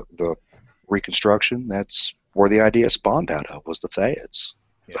coined the Reconstruction. That's where the idea spawned out of, was the Theods.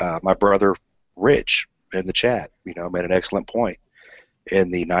 Yeah. My brother Rich in the chat, made an excellent point. In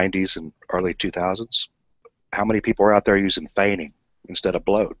the 90s and early 2000s, how many people are out there using feigning instead of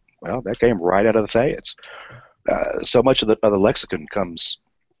bloat? Well, that came right out of the Theods. So much of the lexicon comes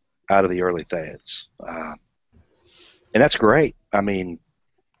out of the early Theods. And that's great. I mean,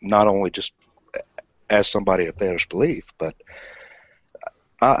 not only just as somebody of Theodish belief, but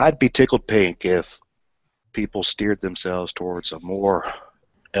I'd be tickled pink if people steered themselves towards a more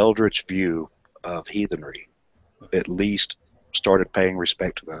eldritch view of heathenry, at least started paying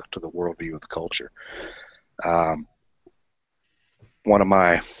respect to the worldview of the culture. One of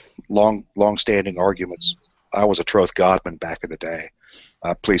my long-standing arguments, I was a Troth Godman back in the day.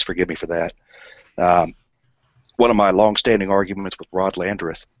 Please forgive me for that. One of my long-standing arguments with Rod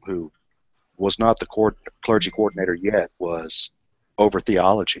Landreth, who was not the clergy coordinator yet, was over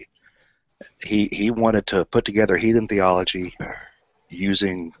theology. He wanted to put together heathen theology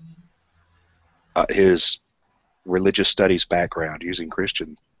using his religious studies background, using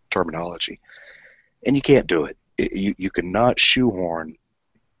Christian terminology. And you can't do it. You cannot shoehorn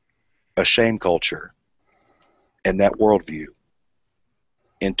a shame culture and that worldview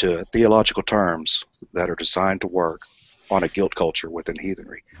into theological terms that are designed to work on a guilt culture within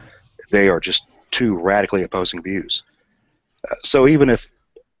heathenry. They are just two radically opposing views. So even if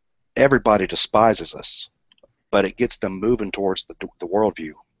everybody despises us, but it gets them moving towards the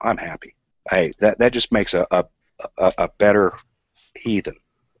worldview, I'm happy. Hey, that just makes a better heathen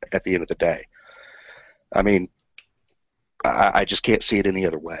at the end of the day. I mean, I just can't see it any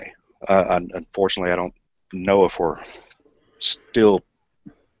other way. Unfortunately, I don't know if we're still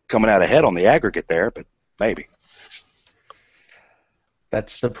coming out ahead on the aggregate there, but maybe.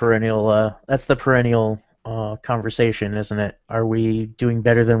 That's the perennial conversation, isn't it? Are we doing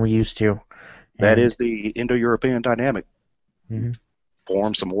better than we used to? That is the Indo-European dynamic. Mm-hmm.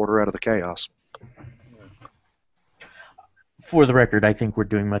 Form some order out of the chaos. For the record, I think we're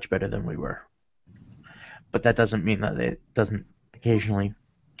doing much better than we were. But that doesn't mean that it doesn't occasionally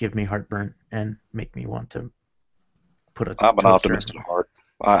give me heartburn and make me want to put a I'm an toaster optimist at heart.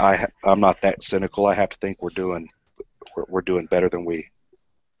 I'm not that cynical. I have to think we're doing better than we.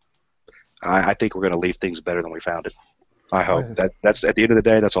 I think we're going to leave things better than we found it. I hope that's at the end of the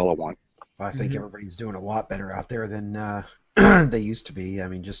day. That's all I want. I think everybody's doing a lot better out there than they used to be. I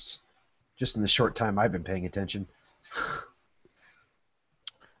mean, just in the short time I've been paying attention.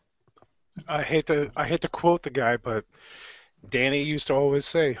 I hate to quote the guy, but Danny used to always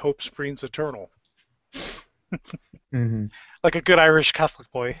say, "Hope springs eternal." Mm-hmm. Like a good Irish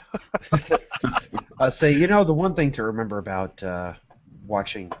Catholic boy. The one thing to remember about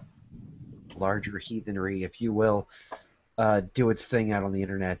watching larger heathenry, if you will, do its thing out on the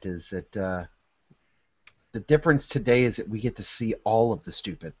internet is that the difference today is that we get to see all of the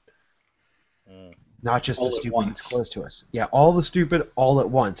stupid. Not just All the at stupid once. that's close to us. Yeah, all the stupid all at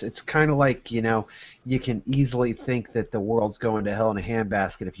once. It's kind of like, you can easily think that the world's going to hell in a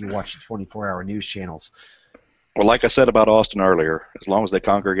handbasket if you watch the 24-hour news channels. Well, like I said about Austin earlier, as long as they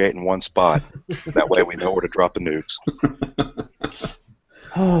congregate in one spot, that way we know where to drop the nukes.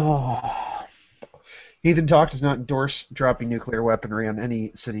 Heathen Talk does not endorse dropping nuclear weaponry on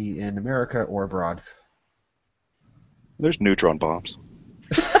any city in America or abroad. There's neutron bombs.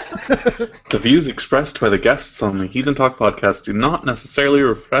 The views expressed by the guests on the Heathen Talk podcast do not necessarily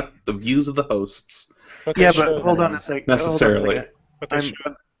reflect the views of the hosts. But hold on a second. Necessarily.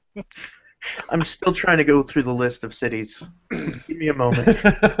 I'm still trying to go through the list of cities. Give me a moment.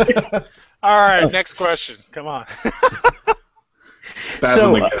 All right, next question. Come on. It's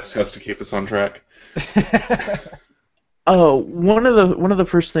bad when the guest has to keep us on track. One of the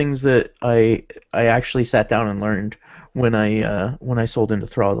first things that I actually sat down and learned when I sold into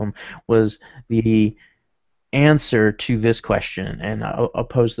thraldom was the answer to this question, and I'll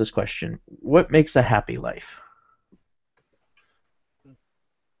pose this question: what makes a happy life?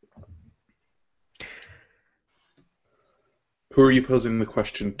 Who are you posing the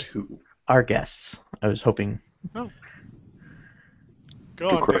question to? Our guests. I was hoping. Oh. To Go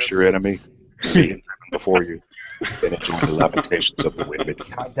on, crush Dan. your enemy, see him before you, and enjoy the lamentations of the wicked.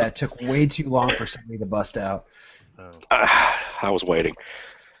 God, that took way too long for somebody to bust out. I was waiting.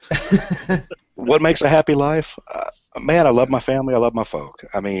 What makes a happy life? Man, I love my family. I love my folk.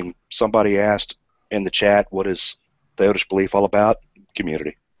 I mean, somebody asked in the chat, what is Theodish Belief all about?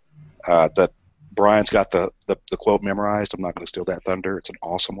 Community. Brian's got the quote memorized. I'm not going to steal that thunder. It's an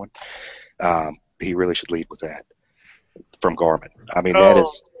awesome one. He really should lead with that from Garmin. I mean, that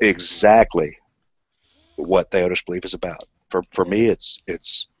is exactly what Theodish Belief is about. For me,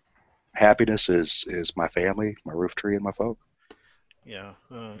 it's happiness is my family, my roof tree, and my folk. Yeah,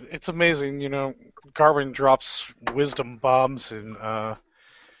 it's amazing. You know, Garmin drops wisdom bombs and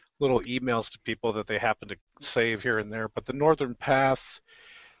little emails to people that they happen to save here and there. But the Northern Path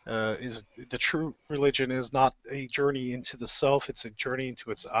is the true religion is not a journey into the self; it's a journey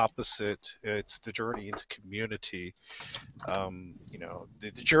into its opposite. It's the journey into community. You know, the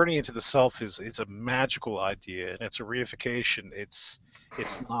journey into the self is a magical idea, and it's a reification. It's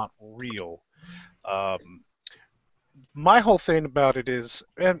not real. Um, my whole thing about it is,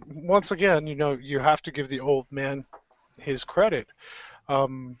 and once again, you know, you have to give the old man his credit.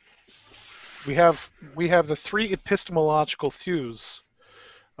 Um, we have the three epistemological thews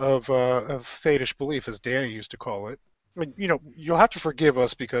of Theodish belief, as Danny used to call it. I mean, you know, you'll have to forgive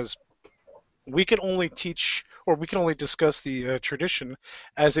us because we can only teach or we can only discuss the tradition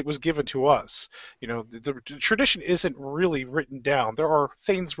as it was given to us. You know, the tradition isn't really written down. There are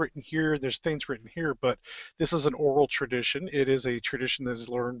things written here, there's things written here, but this is an oral tradition. It is a tradition that is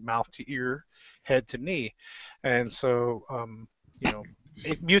learned mouth to ear, head to knee, and so you know,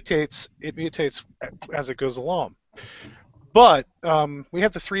 it mutates. It mutates as it goes along. But we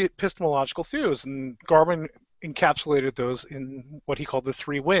have the three epistemological thews, and Garmin encapsulated those in what he called the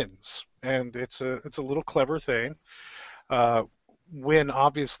three winds, and it's a little clever thing. Win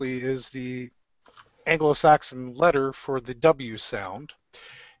obviously is the Anglo-Saxon letter for the W sound,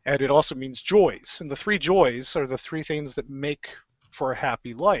 and it also means joys. And the three joys are the three things that make for a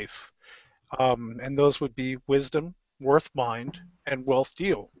happy life, and those would be wisdom, worth mind, and wealth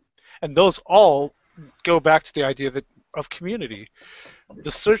deal. And those all go back to the idea of community. The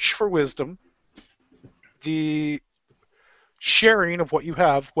search for wisdom, the sharing of what you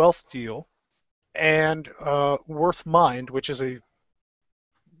have, wealth deal, and worth mind, which is a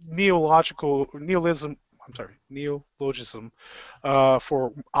neologism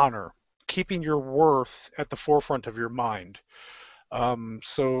for honor, keeping your worth at the forefront of your mind.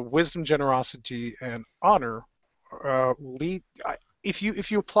 So wisdom, generosity, and honor lead. If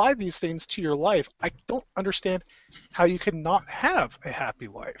you apply these things to your life, I don't understand how you can not have a happy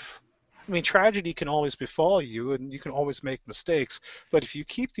life. I mean, tragedy can always befall you, and you can always make mistakes. But if you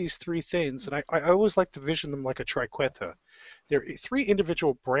keep these three things, and I always like to vision them like a triqueta, they're three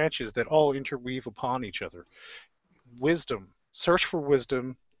individual branches that all interweave upon each other. Wisdom, search for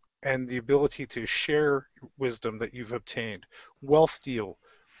wisdom, and the ability to share wisdom that you've obtained. Wealth deal,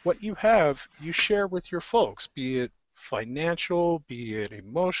 what you have, you share with your folks, be it financial, be it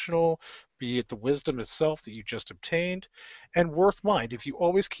emotional, be it the wisdom itself that you just obtained, and worth mind. If you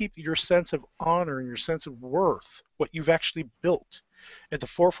always keep your sense of honor and your sense of worth, what you've actually built, at the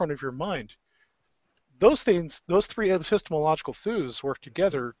forefront of your mind, those things, those three epistemological thews work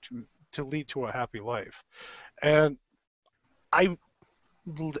together to lead to a happy life. And I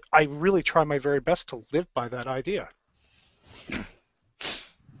I really try my very best to live by that idea.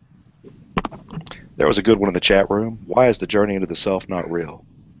 There was a good one in the chat room. Why is the journey into the self not real?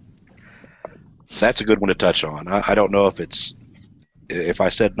 That's a good one to touch on. I don't know if I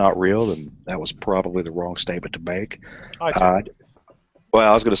said not real, then that was probably the wrong statement to make. Well,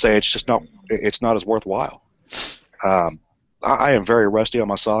 I was going to say it's not as worthwhile. I am very rusty on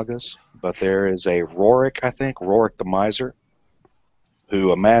my sagas, but there is a Rorik the Miser,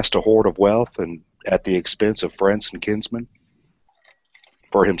 who amassed a hoard of wealth and at the expense of friends and kinsmen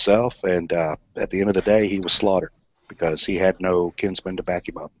for himself, and at the end of the day, he was slaughtered because he had no kinsmen to back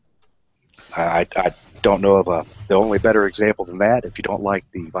him up. I don't know of the only better example than that. If you don't like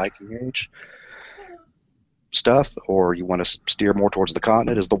the Viking Age stuff, or you want to steer more towards the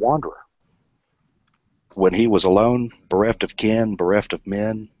continent, is the Wanderer. When he was alone, bereft of kin, bereft of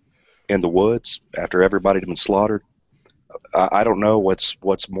men, in the woods after everybody had been slaughtered, I don't know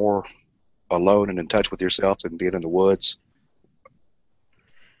what's more alone and in touch with yourself than being in the woods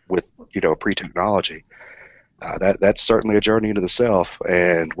with pre-technology. That's certainly a journey into the self.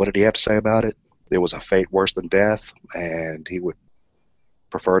 And what did he have to say about it? It was a fate worse than death, and he would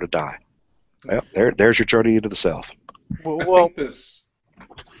prefer to die. Well, there's your journey into the self. Well,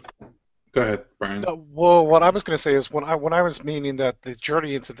 Go ahead, Brian. Well, what I was going to say is when I was meaning that the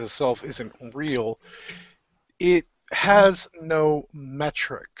journey into the self isn't real, it has no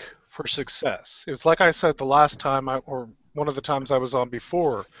metric for success. It was like I said the last time, or one of the times I was on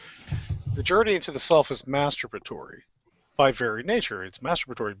before, the journey into the self is masturbatory by very nature. It's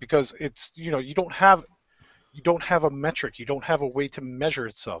masturbatory because it's, you don't have a metric, you don't have a way to measure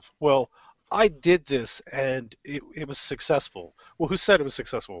itself. Well, I did this and it was successful. Well, who said it was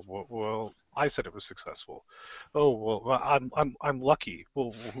successful? Well, I said it was successful. Oh, well, I'm lucky.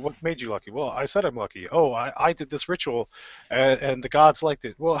 Well, what made you lucky? Well, I said I'm lucky. Oh, I did this ritual and the gods liked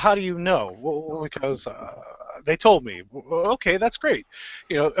it. Well, how do you know? Well, because they told me. Well, okay, that's great.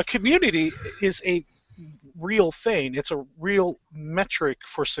 A community is a real thing. It's a real metric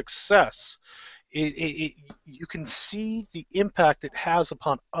for success. You can see the impact it has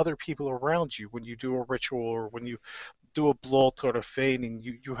upon other people around you when you do a ritual or when you do a blot or a feigning.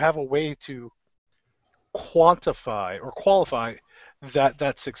 You have a way to quantify or qualify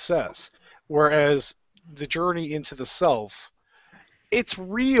that success. Whereas the journey into the self, it's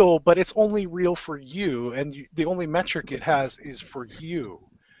real, but it's only real for you, and the only metric it has is for you.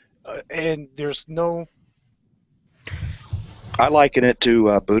 And there's no... I liken it to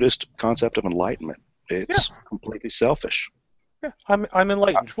a Buddhist concept of enlightenment. It's completely selfish. Yeah, I'm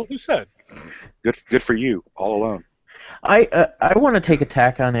enlightened. Well, who said? Good for you, all alone. I want to take a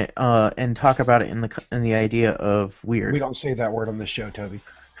tack on it and talk about it in the idea of weird. We don't say that word on this show, Toby.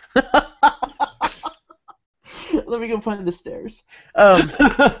 Let me go find the stairs.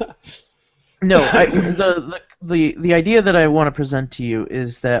 No, the idea that I want to present to you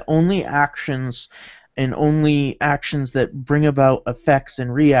is that only actions that bring about effects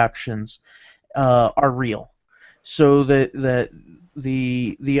and reactions are real. So that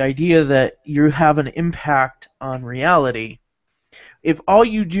the idea that you have an impact on reality, if all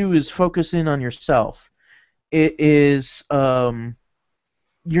you do is focus in on yourself, it is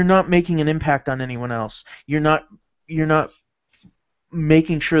you're not making an impact on anyone else. You're not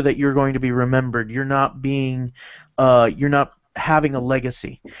making sure that you're going to be remembered. You're not having a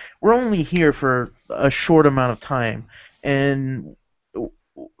legacy. We're only here for a short amount of time, and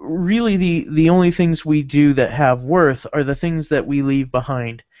really the only things we do that have worth are the things that we leave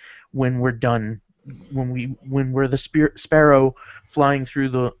behind when we're done, when we're the sparrow flying through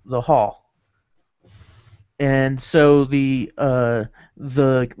the hall. And so the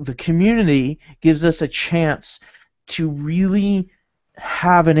community gives us a chance to really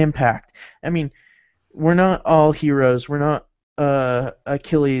have an impact. I mean, we're not all heroes. We're not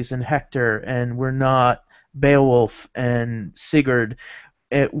Achilles and Hector, and we're not Beowulf and Sigurd.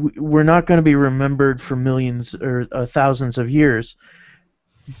 We're not going to be remembered for millions or thousands of years.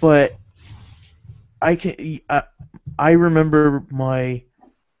 But I remember my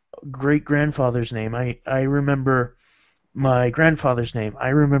great-grandfather's name. I remember my grandfather's name. I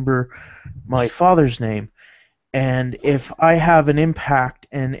remember my father's name. And if I have an impact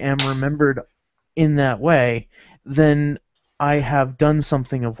and am remembered in that way, then I have done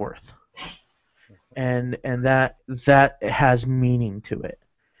something of worth. And that has meaning to it.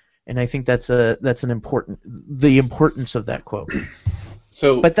 And I think that's the importance of that quote.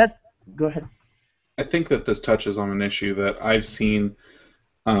 So, go ahead. I think that this touches on an issue that I've seen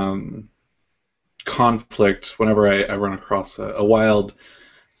conflict whenever I run across a wild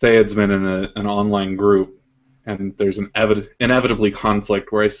Theodsmen in an online group, and there's an inevitably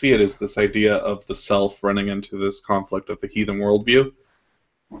conflict where I see it as this idea of the self running into this conflict of the heathen worldview.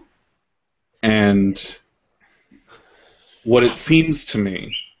 And what it seems to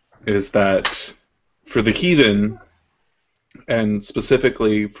me is that for the heathen, and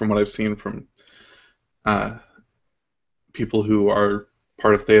specifically from what I've seen from people who are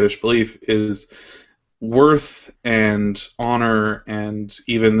part of Theodish Belief, is worth and honor and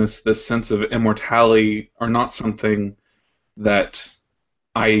even this sense of immortality are not something that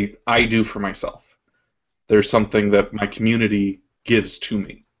I do for myself. They're something that my community gives to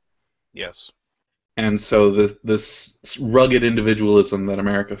me. Yes. And so this rugged individualism that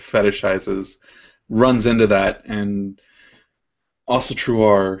America fetishizes runs into that, and also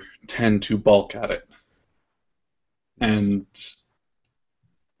Truar tend to balk at it. And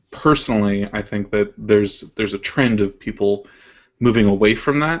personally, I think that there's a trend of people moving away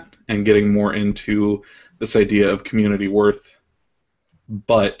from that and getting more into this idea of community worth.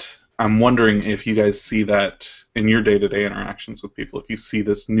 But I'm wondering if you guys see that in your day-to-day interactions with people, if you see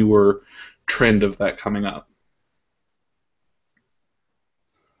this newer trend of that coming up.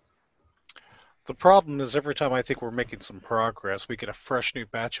 The problem is every time I think we're making some progress, we get a fresh new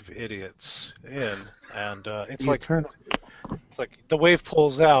batch of idiots in, and it's like the wave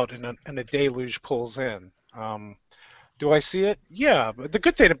pulls out and a deluge pulls in. Do I see it? Yeah, but the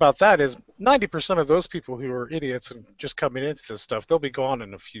good thing about that is 90% of those people who are idiots and just coming into this stuff, they'll be gone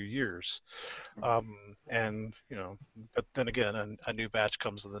in a few years. And, but then again, a new batch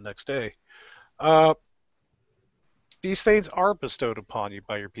comes the next day. These things are bestowed upon you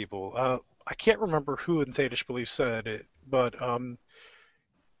by your people. I can't remember who in Theodish Belief said it, but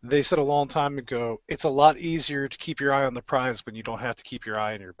they said a long time ago, it's a lot easier to keep your eye on the prize when you don't have to keep your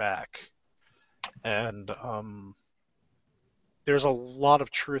eye on your back. And there's a lot of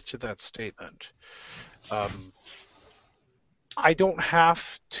truth to that statement. I don't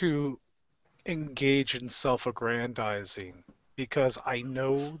have to engage in self-aggrandizing because I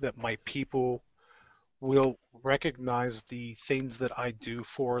know that my people will recognize the things that I do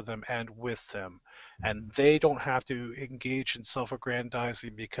for them and with them. And they don't have to engage in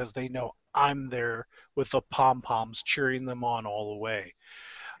self-aggrandizing because they know I'm there with the pom-poms cheering them on all the way.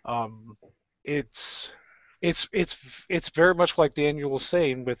 It's very much like Daniel was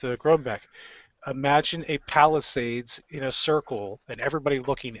saying with Grumbeck. Imagine a palisades in a circle and everybody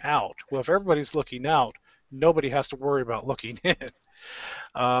looking out. Well, if everybody's looking out, nobody has to worry about looking in.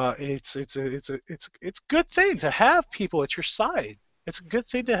 It's a good thing to have people at your side. It's a good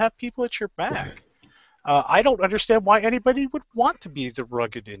thing to have people at your back. I don't understand why anybody would want to be the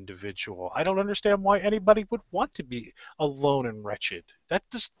rugged individual. I don't understand why anybody would want to be alone and wretched.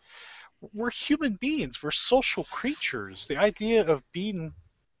 We're human beings. We're social creatures. The idea of being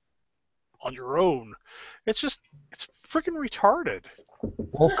on your own, it's freaking retarded.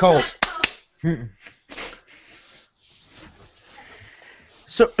 Wolf cult.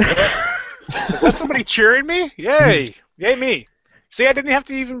 So, is that somebody cheering me? Yay! Yay me! See, I didn't have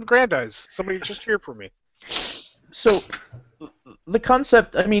to even aggrandize. Somebody just cheered for me. So, the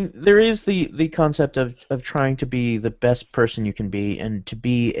concept, I mean, there is the concept of trying to be the best person you can be and to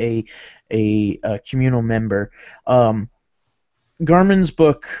be a communal member. Garman's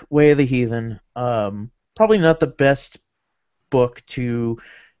book, Way of the Heathen, probably not the best book to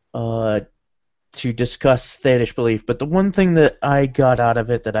discuss Theodish belief, but the one thing that I got out of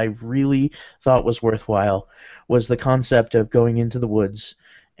it that I really thought was worthwhile was the concept of going into the woods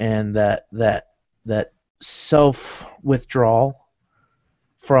and that self-withdrawal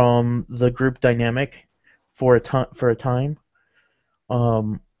from the group dynamic for a time.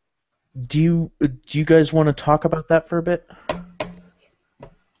 Do you guys want to talk about that for a bit?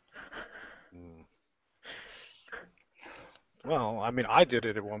 Well, I mean, I did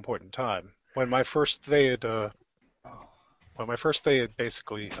it at one point in time. When my first Theod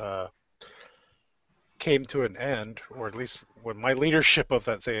basically came to an end, or at least when my leadership of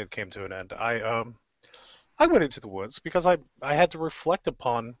that Theod came to an end, I went into the woods because I had to reflect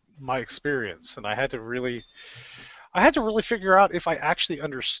upon my experience, and I had to really figure out if I actually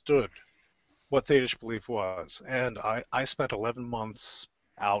understood what Theodish belief was. And I spent 11 months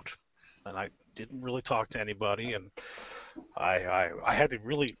out, and I didn't really talk to anybody, and I had to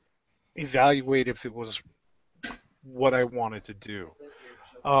really evaluate if it was what I wanted to do.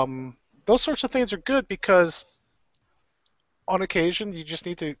 Those sorts of things are good because on occasion you just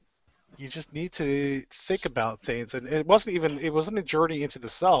need to think about things, and it wasn't a journey into the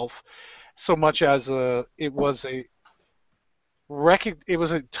self so much as it was a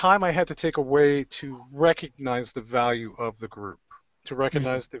time I had to take away to recognize the value of the group, to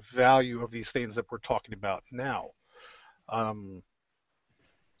recognize the value of these things that we're talking about now.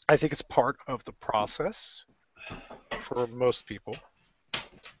 I think it's part of the process for most people.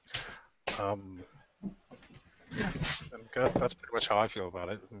 And that's pretty much how I feel about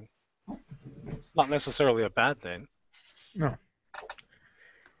it. It's not necessarily a bad thing. No.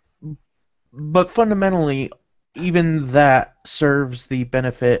 But fundamentally, even that serves the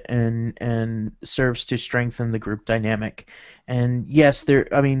benefit and serves to strengthen the group dynamic. And yes, there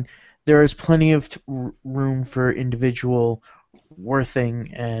is plenty of room for individual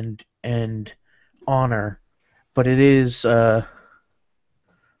worthing and honor, but it is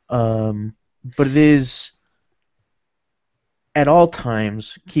at all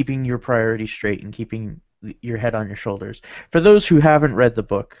times keeping your priorities straight and keeping your head on your shoulders. For those who haven't read the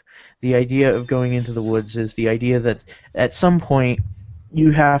book, the idea of going into the woods is the idea that at some point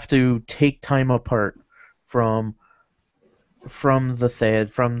you have to take time apart from the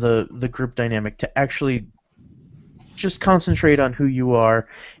Theod, from the group dynamic, to actually just concentrate on who you are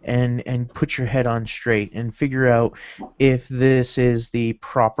and put your head on straight and figure out if this is the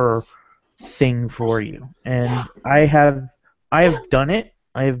proper thing for you. And I have done it.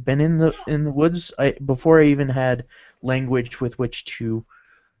 I have been in the woods before I even had language with which to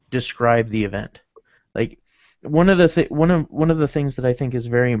describe the event. Like one of the things that I think is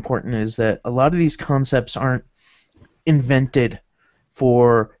very important is that a lot of these concepts aren't invented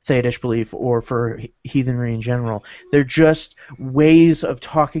for Theodish Belief or for Heathenry in general. They're just ways of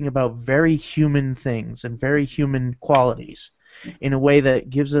talking about very human things and very human qualities in a way that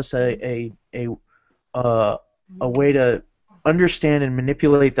gives us a way to understand and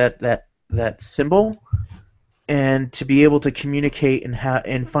manipulate that symbol, and to be able to communicate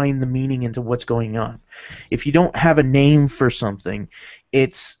and find the meaning into what's going on. If you don't have a name for something,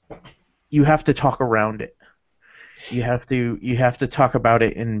 you have to talk around it. You have to talk about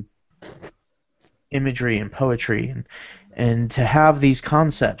it in imagery and poetry, and to have these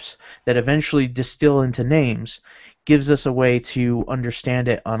concepts that eventually distill into names gives us a way to understand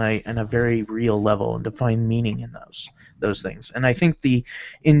it on a very real level and to find meaning in those things. And I think the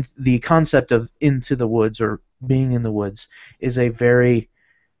concept of into the woods or being in the woods is a very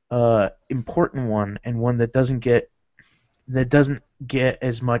important one, and one that doesn't get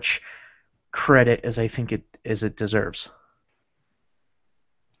as much credit as I think it deserves.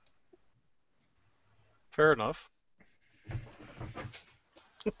 Fair enough.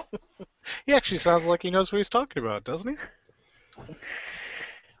 He actually sounds like he knows what he's talking about, doesn't he?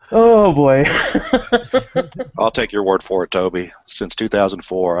 Oh boy. I'll take your word for it, Toby. Since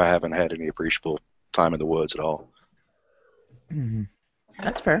 2004, I haven't had any appreciable time in the woods at all. Mm-hmm.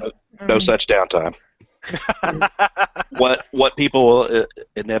 That's fair. No such downtime. What people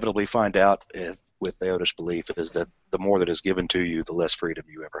inevitably find out with Theodish Belief is that the more that is given to you, the less freedom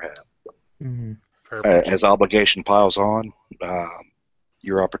you ever have. Mm-hmm. As obligation piles on,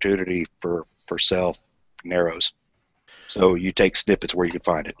 your opportunity for self narrows. So you take snippets where you can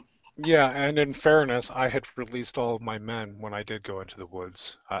find it. Yeah, and in fairness, I had released all of my men when I did go into the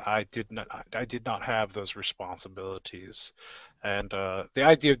woods. I did not have those responsibilities, and the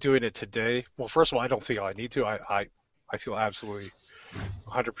idea of doing it today. Well, first of all, I don't feel I need to. I feel absolutely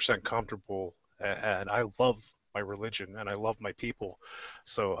 100% comfortable, and I love my religion and I love my people.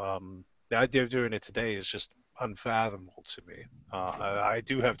 So the idea of doing it today is just unfathomable to me. I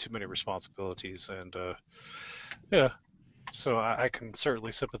do have too many responsibilities, and yeah. So I can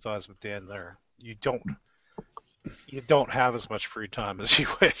certainly sympathize with Dan there. You don't have as much free time as you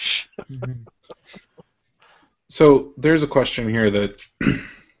wish. Mm-hmm. So there's a question here that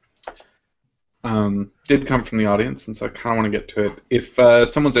did come from the audience, and so I kind of want to get to it. If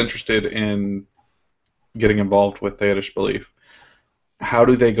someone's interested in getting involved with Theodish Belief, how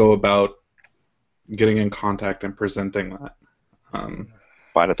do they go about getting in contact and presenting that?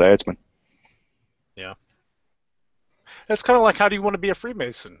 Find a Theodsmen. Yeah. It's kind of like, how do you want to be a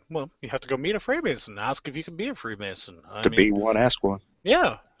Freemason? Well, you have to go meet a Freemason, ask if you can be a Freemason. Be one, ask one.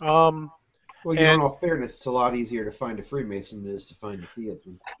 Yeah. Well, in all fairness, it's a lot easier to find a Freemason than it is to find a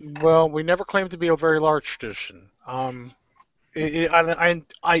Theodsman. Well, we never claimed to be a very large tradition. I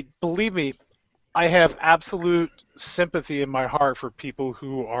believe me, I have absolute sympathy in my heart for people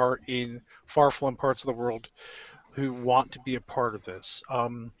who are in far-flung parts of the world who want to be a part of this.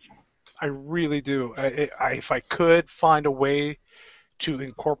 I really do. If I could find a way to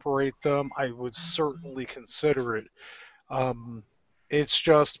incorporate them, I would certainly consider it. It's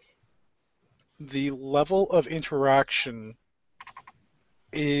just the level of interaction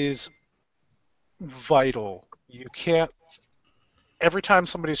is vital. You can't. Every time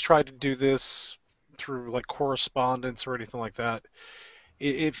somebody's tried to do this through like correspondence or anything like that,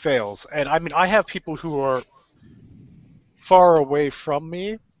 it fails. And I mean, I have people who are far away from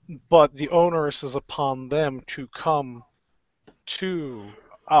me, but the onus is upon them to come to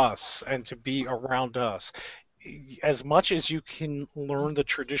us and to be around us. As much as you can learn the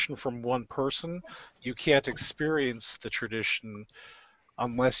tradition from one person, you can't experience the tradition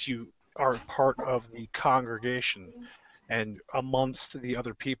unless you are part of the congregation and amongst the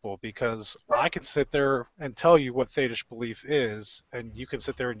other people, because I can sit there and tell you what Theodish Belief is, and you can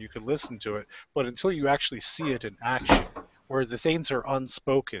sit there and you can listen to it, but until you actually see it in action, where the things are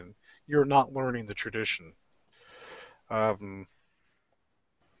unspoken, you're not learning the tradition.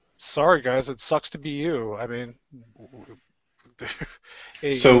 Sorry, guys, it sucks to be you. I mean,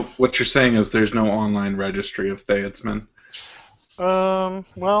 So what you're saying is there's no online registry of Theodsmen?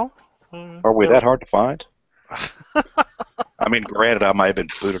 Well... Are we that hard to find? I mean, granted, I might have been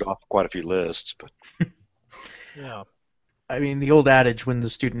booted off quite a few lists, but... Yeah. I mean, the old adage, when the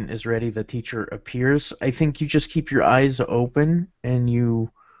student is ready, the teacher appears. I think you just keep your eyes open, and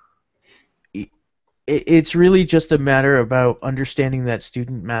it's really just a matter about understanding that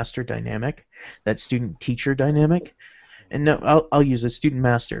student-master dynamic, that student-teacher dynamic. And no, I'll use a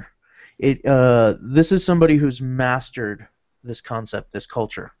student-master. This is somebody who's mastered this concept, this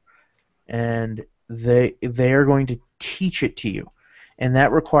culture, and they are going to teach it to you, and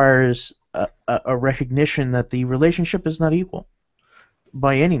that requires a recognition that the relationship is not equal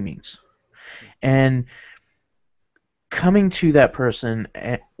by any means. And coming to that person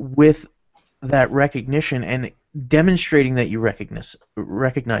with that recognition and demonstrating that you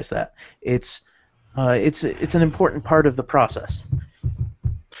recognize that, it's an important part of the process.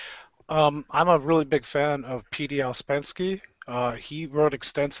 I'm a really big fan of P.D. Ouspensky. He wrote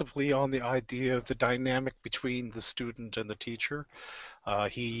extensively on the idea of the dynamic between the student and the teacher.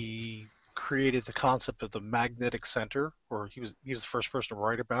 He created the concept of the magnetic center, or he was the first person to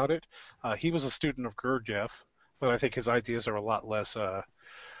write about it. He was a student of Gurdjieff, but I think his ideas are a lot less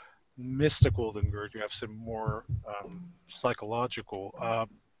mystical than Gurdjieff's and more psychological.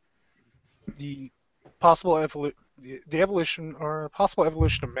 The possible evolution or possible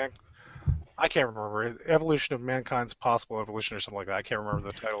evolution of man. I can't remember. Evolution of Mankind's Possible Evolution or something like that. I can't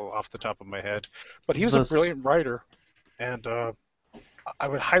remember the title off the top of my head. But he was a brilliant writer, and I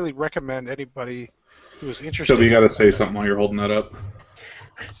would highly recommend anybody who is interested. Toby, you got to say something while you're holding that up.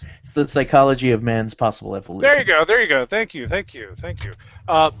 It's the psychology of man's possible evolution. There you go. Thank you.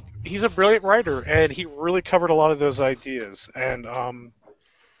 He's a brilliant writer, and he really covered a lot of those ideas. And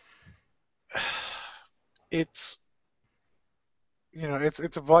it's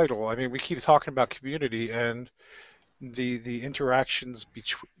vital. I mean, we keep talking about community and the interactions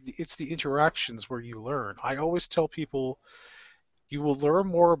between. It's the interactions where you learn. I always tell people, you will learn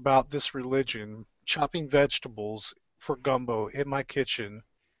more about this religion chopping vegetables for gumbo in my kitchen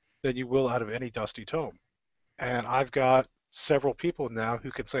than you will out of any dusty tome. And I've got several people now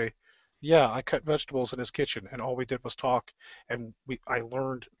who can say, yeah, I cut vegetables in his kitchen, and all we did was talk, and I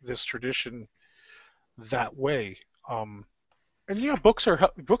learned this tradition that way. And yeah, books are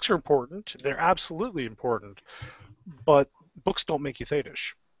important. They're absolutely important, but books don't make you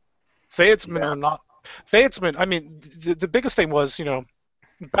Theodish. Theodsmen are not. Theodsmen. I mean, the biggest thing was,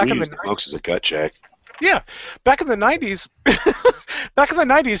 back in the 90s. Books is a gut check. Yeah, back in the 90s. Back in the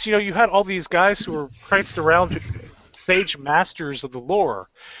 90s, you had all these guys who were pranced around, sage masters of the lore,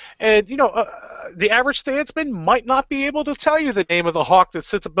 and the average Theodsman might not be able to tell you the name of the hawk that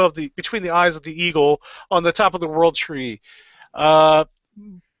sits between the eyes of the eagle on the top of the world tree. But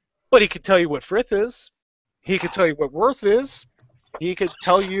he could tell you what Frith is. He could tell you what Worth is. He could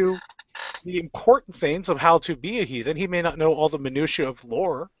tell you the important things of how to be a heathen. He may not know all the minutiae of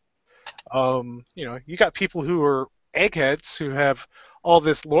lore. You got people who are eggheads who have all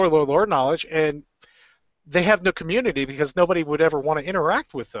this lore knowledge, and they have no community because nobody would ever want to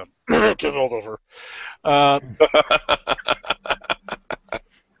interact with them. Get all over.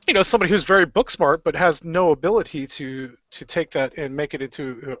 Somebody who's very book smart but has no ability to take that and make it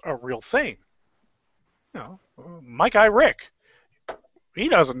into a real thing. My guy Rick, he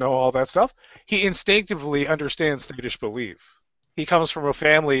doesn't know all that stuff. He instinctively understands Theodish belief. He comes from a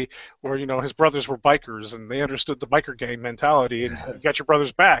family where his brothers were bikers and they understood the biker gang mentality and you got your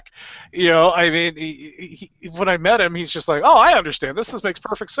brother's back. I mean, when I met him, he's just like, "Oh, I understand this. This makes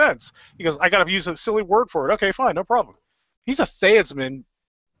perfect sense." He goes, "I got to use a silly word for it." Okay, fine, no problem. He's a Theodsman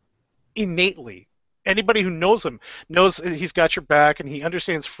innately. Anybody who knows him knows he's got your back, and he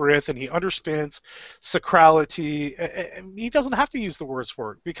understands Frith, and he understands sacrality. And he doesn't have to use the words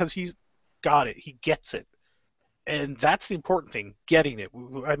for it because he's got it. He gets it. And that's the important thing, getting it.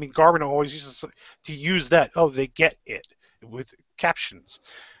 I mean, Garmin always uses to use that. Oh, they get it with captions.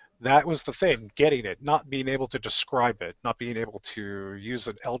 That was the thing, getting it, not being able to describe it, not being able to use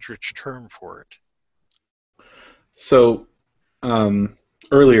an eldritch term for it. So,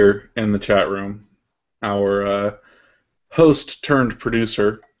 earlier in the chat room, our host turned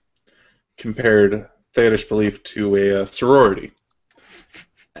producer compared Theodish belief to a sorority.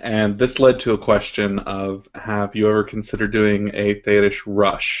 And this led to a question of, have you ever considered doing a Theodish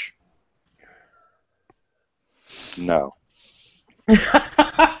rush? No.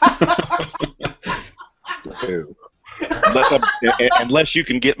 Ew. Unless you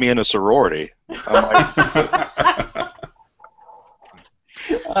can get me in a sorority.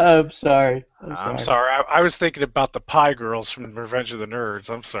 I'm sorry. I'm sorry. I was thinking about the Pie Girls from Revenge of the Nerds.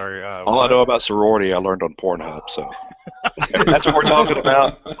 I'm sorry. All I know about sorority I learned on Pornhub, so if that's what we're talking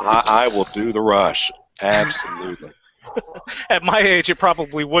about, I will do the rush. Absolutely. At my age, it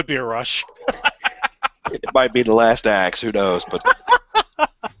probably would be a rush. It might be the last acts, who knows, but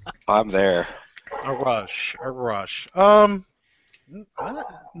I'm there. A rush. No.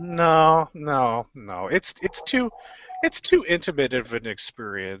 It's too intimate of an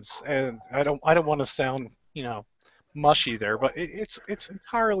experience, and I don't want to sound mushy there, but it's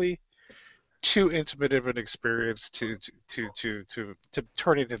entirely too intimate of an experience to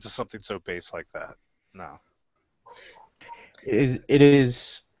turn it into something so base like that. No. It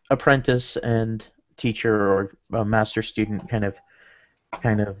is apprentice and teacher or master student kind of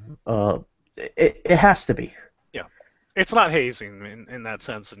it has to be. Yeah. It's not hazing in that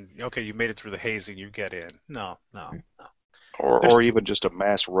sense. And okay, you made it through the hazing, you get in. No. Or even just a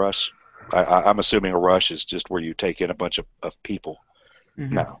mass rush. I'm assuming a rush is just where you take in a bunch of people.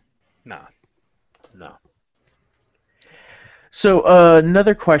 Mm-hmm. No. So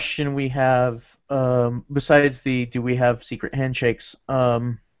another question we have, besides the do we have secret handshakes?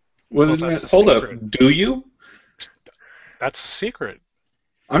 Hold secret. up. Do you? That's a secret.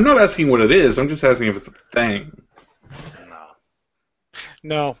 I'm not asking what it is. I'm just asking if it's a thing.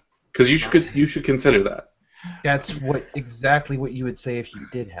 No. Because you should consider that. That's exactly what you would say if you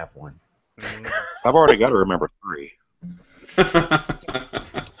did have one. I've already got to remember 3.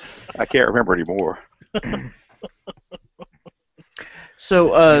 I can't remember anymore.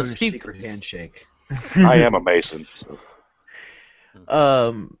 So, Steve, secret handshake. I am a Mason.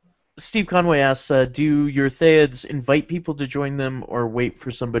 Steve Conway asks, do your Theods invite people to join them or wait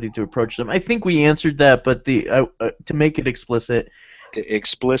for somebody to approach them? I think we answered that, but to make it explicit.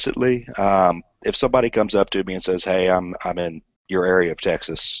 Explicitly, if somebody comes up to me and says, "Hey, I'm in your area of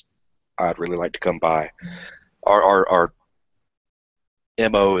Texas. I'd really like to come by." Our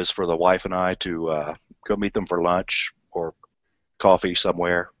MO is for the wife and I to go meet them for lunch or coffee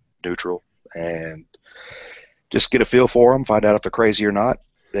somewhere neutral and just get a feel for them, find out if they're crazy or not,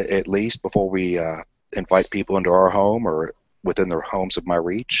 at least before we invite people into our home or within their homes of my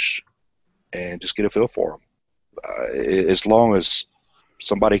reach, and just get a feel for them. As long as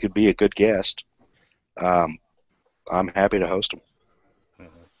somebody could be a good guest, I'm happy to host them.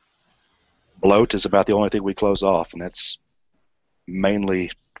 Mm-hmm. Bloat is about the only thing we close off, and that's mainly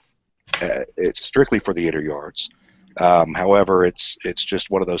it's strictly for the inner yards. However, it's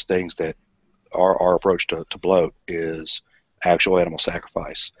just one of those things that our approach to bloat is actual animal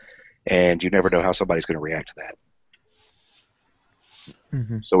sacrifice, and you never know how somebody's going to react to that.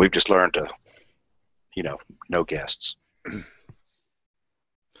 Mm-hmm. So we've just learned to, no guests.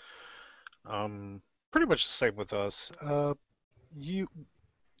 Pretty much the same with us. You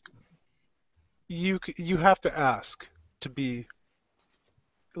have to ask to be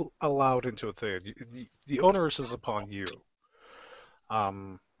allowed into a thing. The onus is upon you.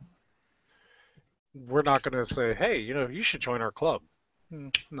 We're not going to say, hey, you should join our club.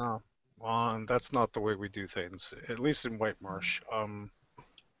 No, that's not the way we do things. At least in White Marsh,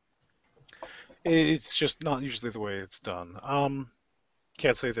 it's just not usually the way it's done.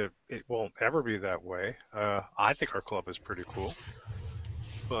 Can't say that it won't ever be that way. I think our club is pretty cool,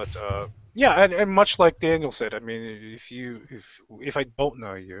 but yeah, and much like Daniel said, I mean, if I don't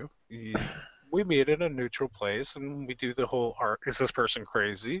know you, we meet in a neutral place and we do the whole is this person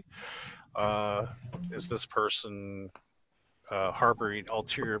crazy? Is this person harboring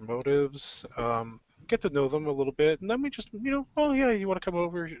ulterior motives? Get to know them a little bit, and then we just, oh yeah, you want to come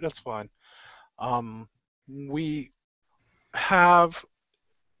over? That's fine. We have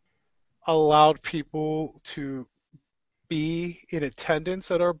allowed people to be in attendance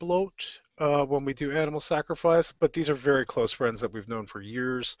at our bloat when we do animal sacrifice, but these are very close friends that we've known for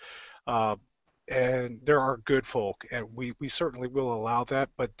years, and there are good folk, and we certainly will allow that,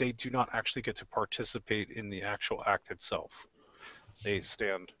 but they do not actually get to participate in the actual act itself. They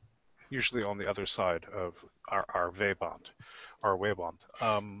stand usually on the other side of our Weyband.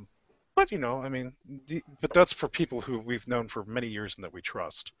 But I mean, but that's for people who we've known for many years and that we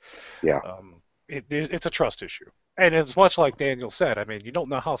trust. Yeah. It's a trust issue, and it's much like Daniel said. I mean, you don't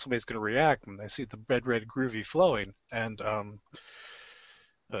know how somebody's going to react when they see the red groovy flowing, and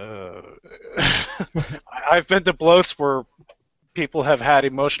I've been to bloats where people have had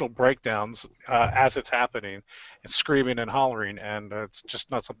emotional breakdowns as it's happening, and screaming and hollering, and it's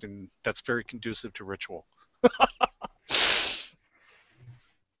just not something that's very conducive to ritual.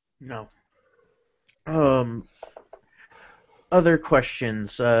 No. Other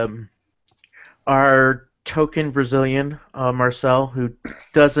questions. Our token Brazilian, Marcel, who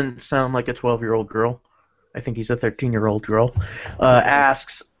doesn't sound like a 12-year-old girl, I think he's a 13-year-old girl,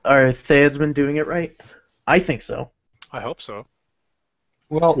 asks, are Theodsmen doing it right? I think so. I hope so.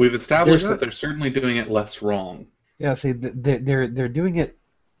 Well, we've established that they're certainly doing it less wrong. Yeah, see, they're doing it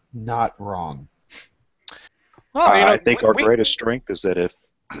not wrong. Well, I think our greatest strength is that if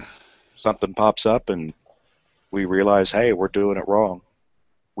something pops up and we realize, hey, we're doing it wrong,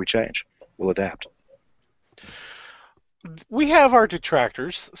 we change. We'll adapt. We have our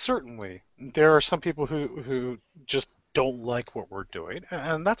detractors, certainly. There are some people who just don't like what we're doing,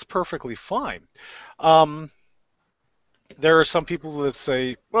 and that's perfectly fine. There are some people that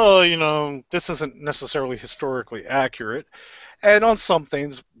say, well, this isn't necessarily historically accurate, And on some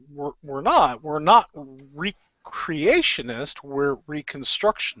things, we're not. We're not recreationist. We're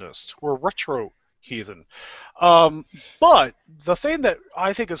reconstructionist. We're retro heathen. But the thing that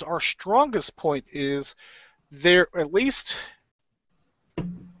I think is our strongest point is there, at least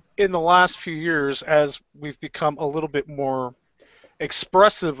in the last few years, as we've become a little bit more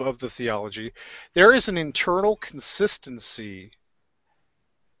expressive of the theology, there is an internal consistency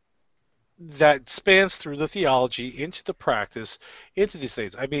that spans through the theology into the practice, into these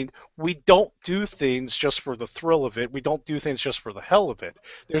things. I mean, we don't do things just for the thrill of it. We don't do things just for the hell of it.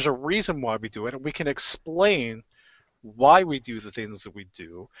 There's a reason why we do it, and we can explain why we do the things that we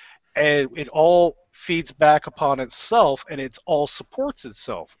do, and it all feeds back upon itself, and it all supports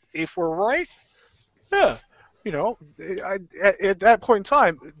itself. If we're right, yeah, at that point in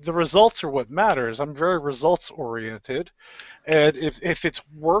time, the results are what matters. I'm very results oriented, and if it's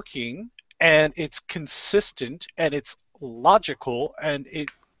working and it's consistent and it's logical and it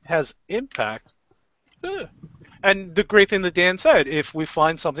has impact, yeah. And the great thing that Dan said, if we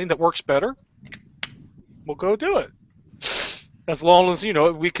find something that works better, we'll go do it. As long as,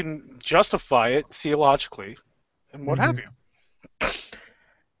 we can justify it theologically and what have you.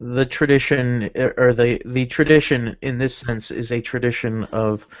 The tradition, or the tradition in this sense, is a tradition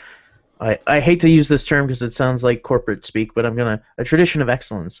of, I hate to use this term because it sounds like corporate speak, but a tradition of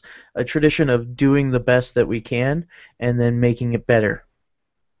excellence, a tradition of doing the best that we can and then making it better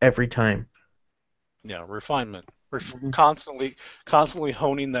every time. Yeah, refinement. Constantly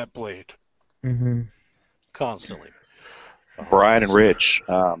honing that blade. Mm-hmm. Constantly. Brian and Rich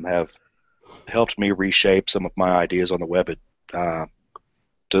have helped me reshape some of my ideas on the web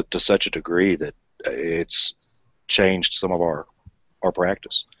to such a degree that it's changed some of our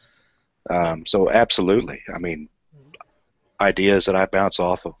practice. So absolutely, I mean, ideas that I bounce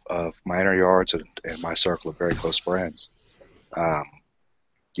off of my inner yards and my circle of very close friends.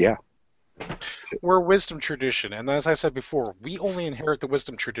 Yeah. We're a wisdom tradition, and as I said before, we only inherit the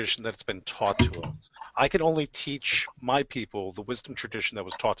wisdom tradition that's been taught to us. I can only teach my people the wisdom tradition that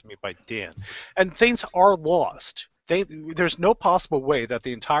was taught to me by Dan. And things are lost. There's no possible way that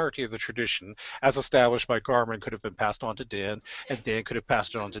the entirety of the tradition, as established by Garmin, could have been passed on to Dan, and Dan could have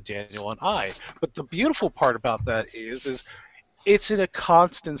passed it on to Daniel and I. But the beautiful part about that is it's in a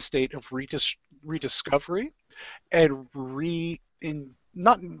constant state of rediscovery and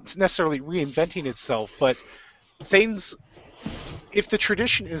not necessarily reinventing itself, but things, if the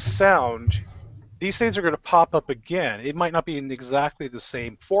tradition is sound, these things are going to pop up again. It might not be in exactly the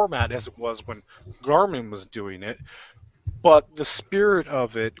same format as it was when Garmin was doing it, but the spirit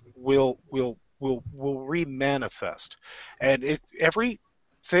of it will remanifest. And every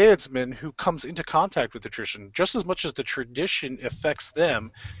Theodsman who comes into contact with the tradition, just as much as the tradition affects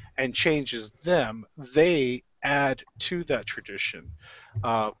them and changes them, they add to that tradition.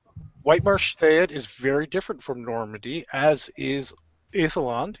 White Marsh Theod is very different from Normandy, as is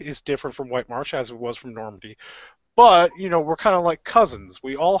Œþelland is different from White Marsh as it was from Normandy. But, we're kind of like cousins.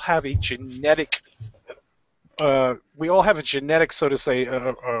 We all have a genetic, so to say,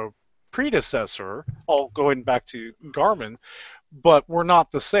 predecessor, all going back to Garmin, but we're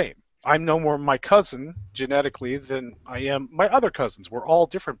not the same. I'm no more my cousin genetically than I am my other cousins. We're all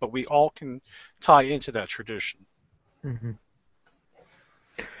different, but we all can tie into that tradition. Mm-hmm.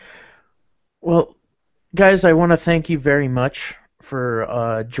 Well, guys, I want to thank you very much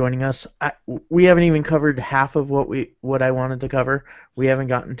for joining us. We haven't even covered half of what I wanted to cover. We haven't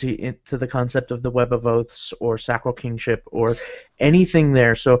gotten into the concept of the Web of Oaths or Sacral Kingship or anything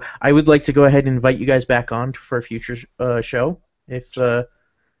there. So I would like to go ahead and invite you guys back on for a future show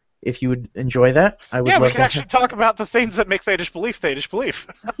if you would enjoy that. I would. Yeah, love we can actually talk about the things that make Theodish Belief.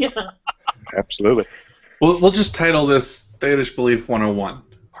 Yeah. Absolutely. We'll just title this Theodish Belief 101.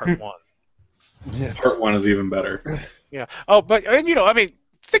 Part 1. Yeah. Part 1 is even better. Yeah. Oh, but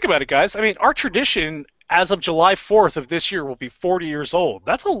think about it, guys. Our tradition as of July 4th of this year will be 40 years old.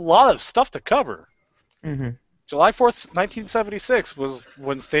 That's a lot of stuff to cover. Mm-hmm. July 4th, 1976 was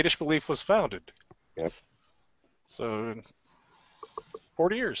when Theodish Belief was founded. Yep. So,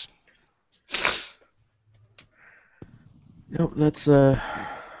 40 years. No, that's in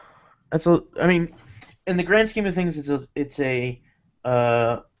the grand scheme of things, it's a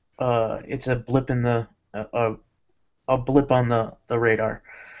blip in the a blip on the radar.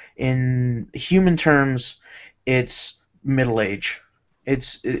 In human terms, it's middle age.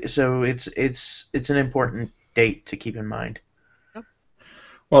 It's an important date to keep in mind.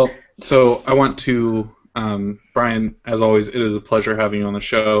 Well, so I want to, Brian, as always, it is a pleasure having you on the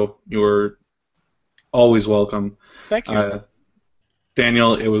show. You're always welcome. Thank you.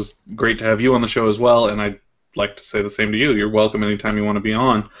 Daniel, it was great to have you on the show as well, and I like to say the same to you. You're welcome anytime you want to be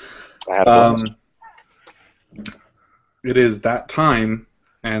on. I had a bonus. It is that time,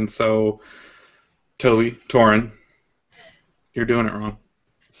 and so, Toby, Thorin, you're doing it wrong.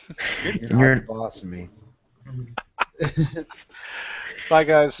 You're not the boss of me. Bye,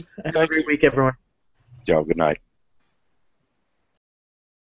 guys. Have a great week, everyone. Yo, good night.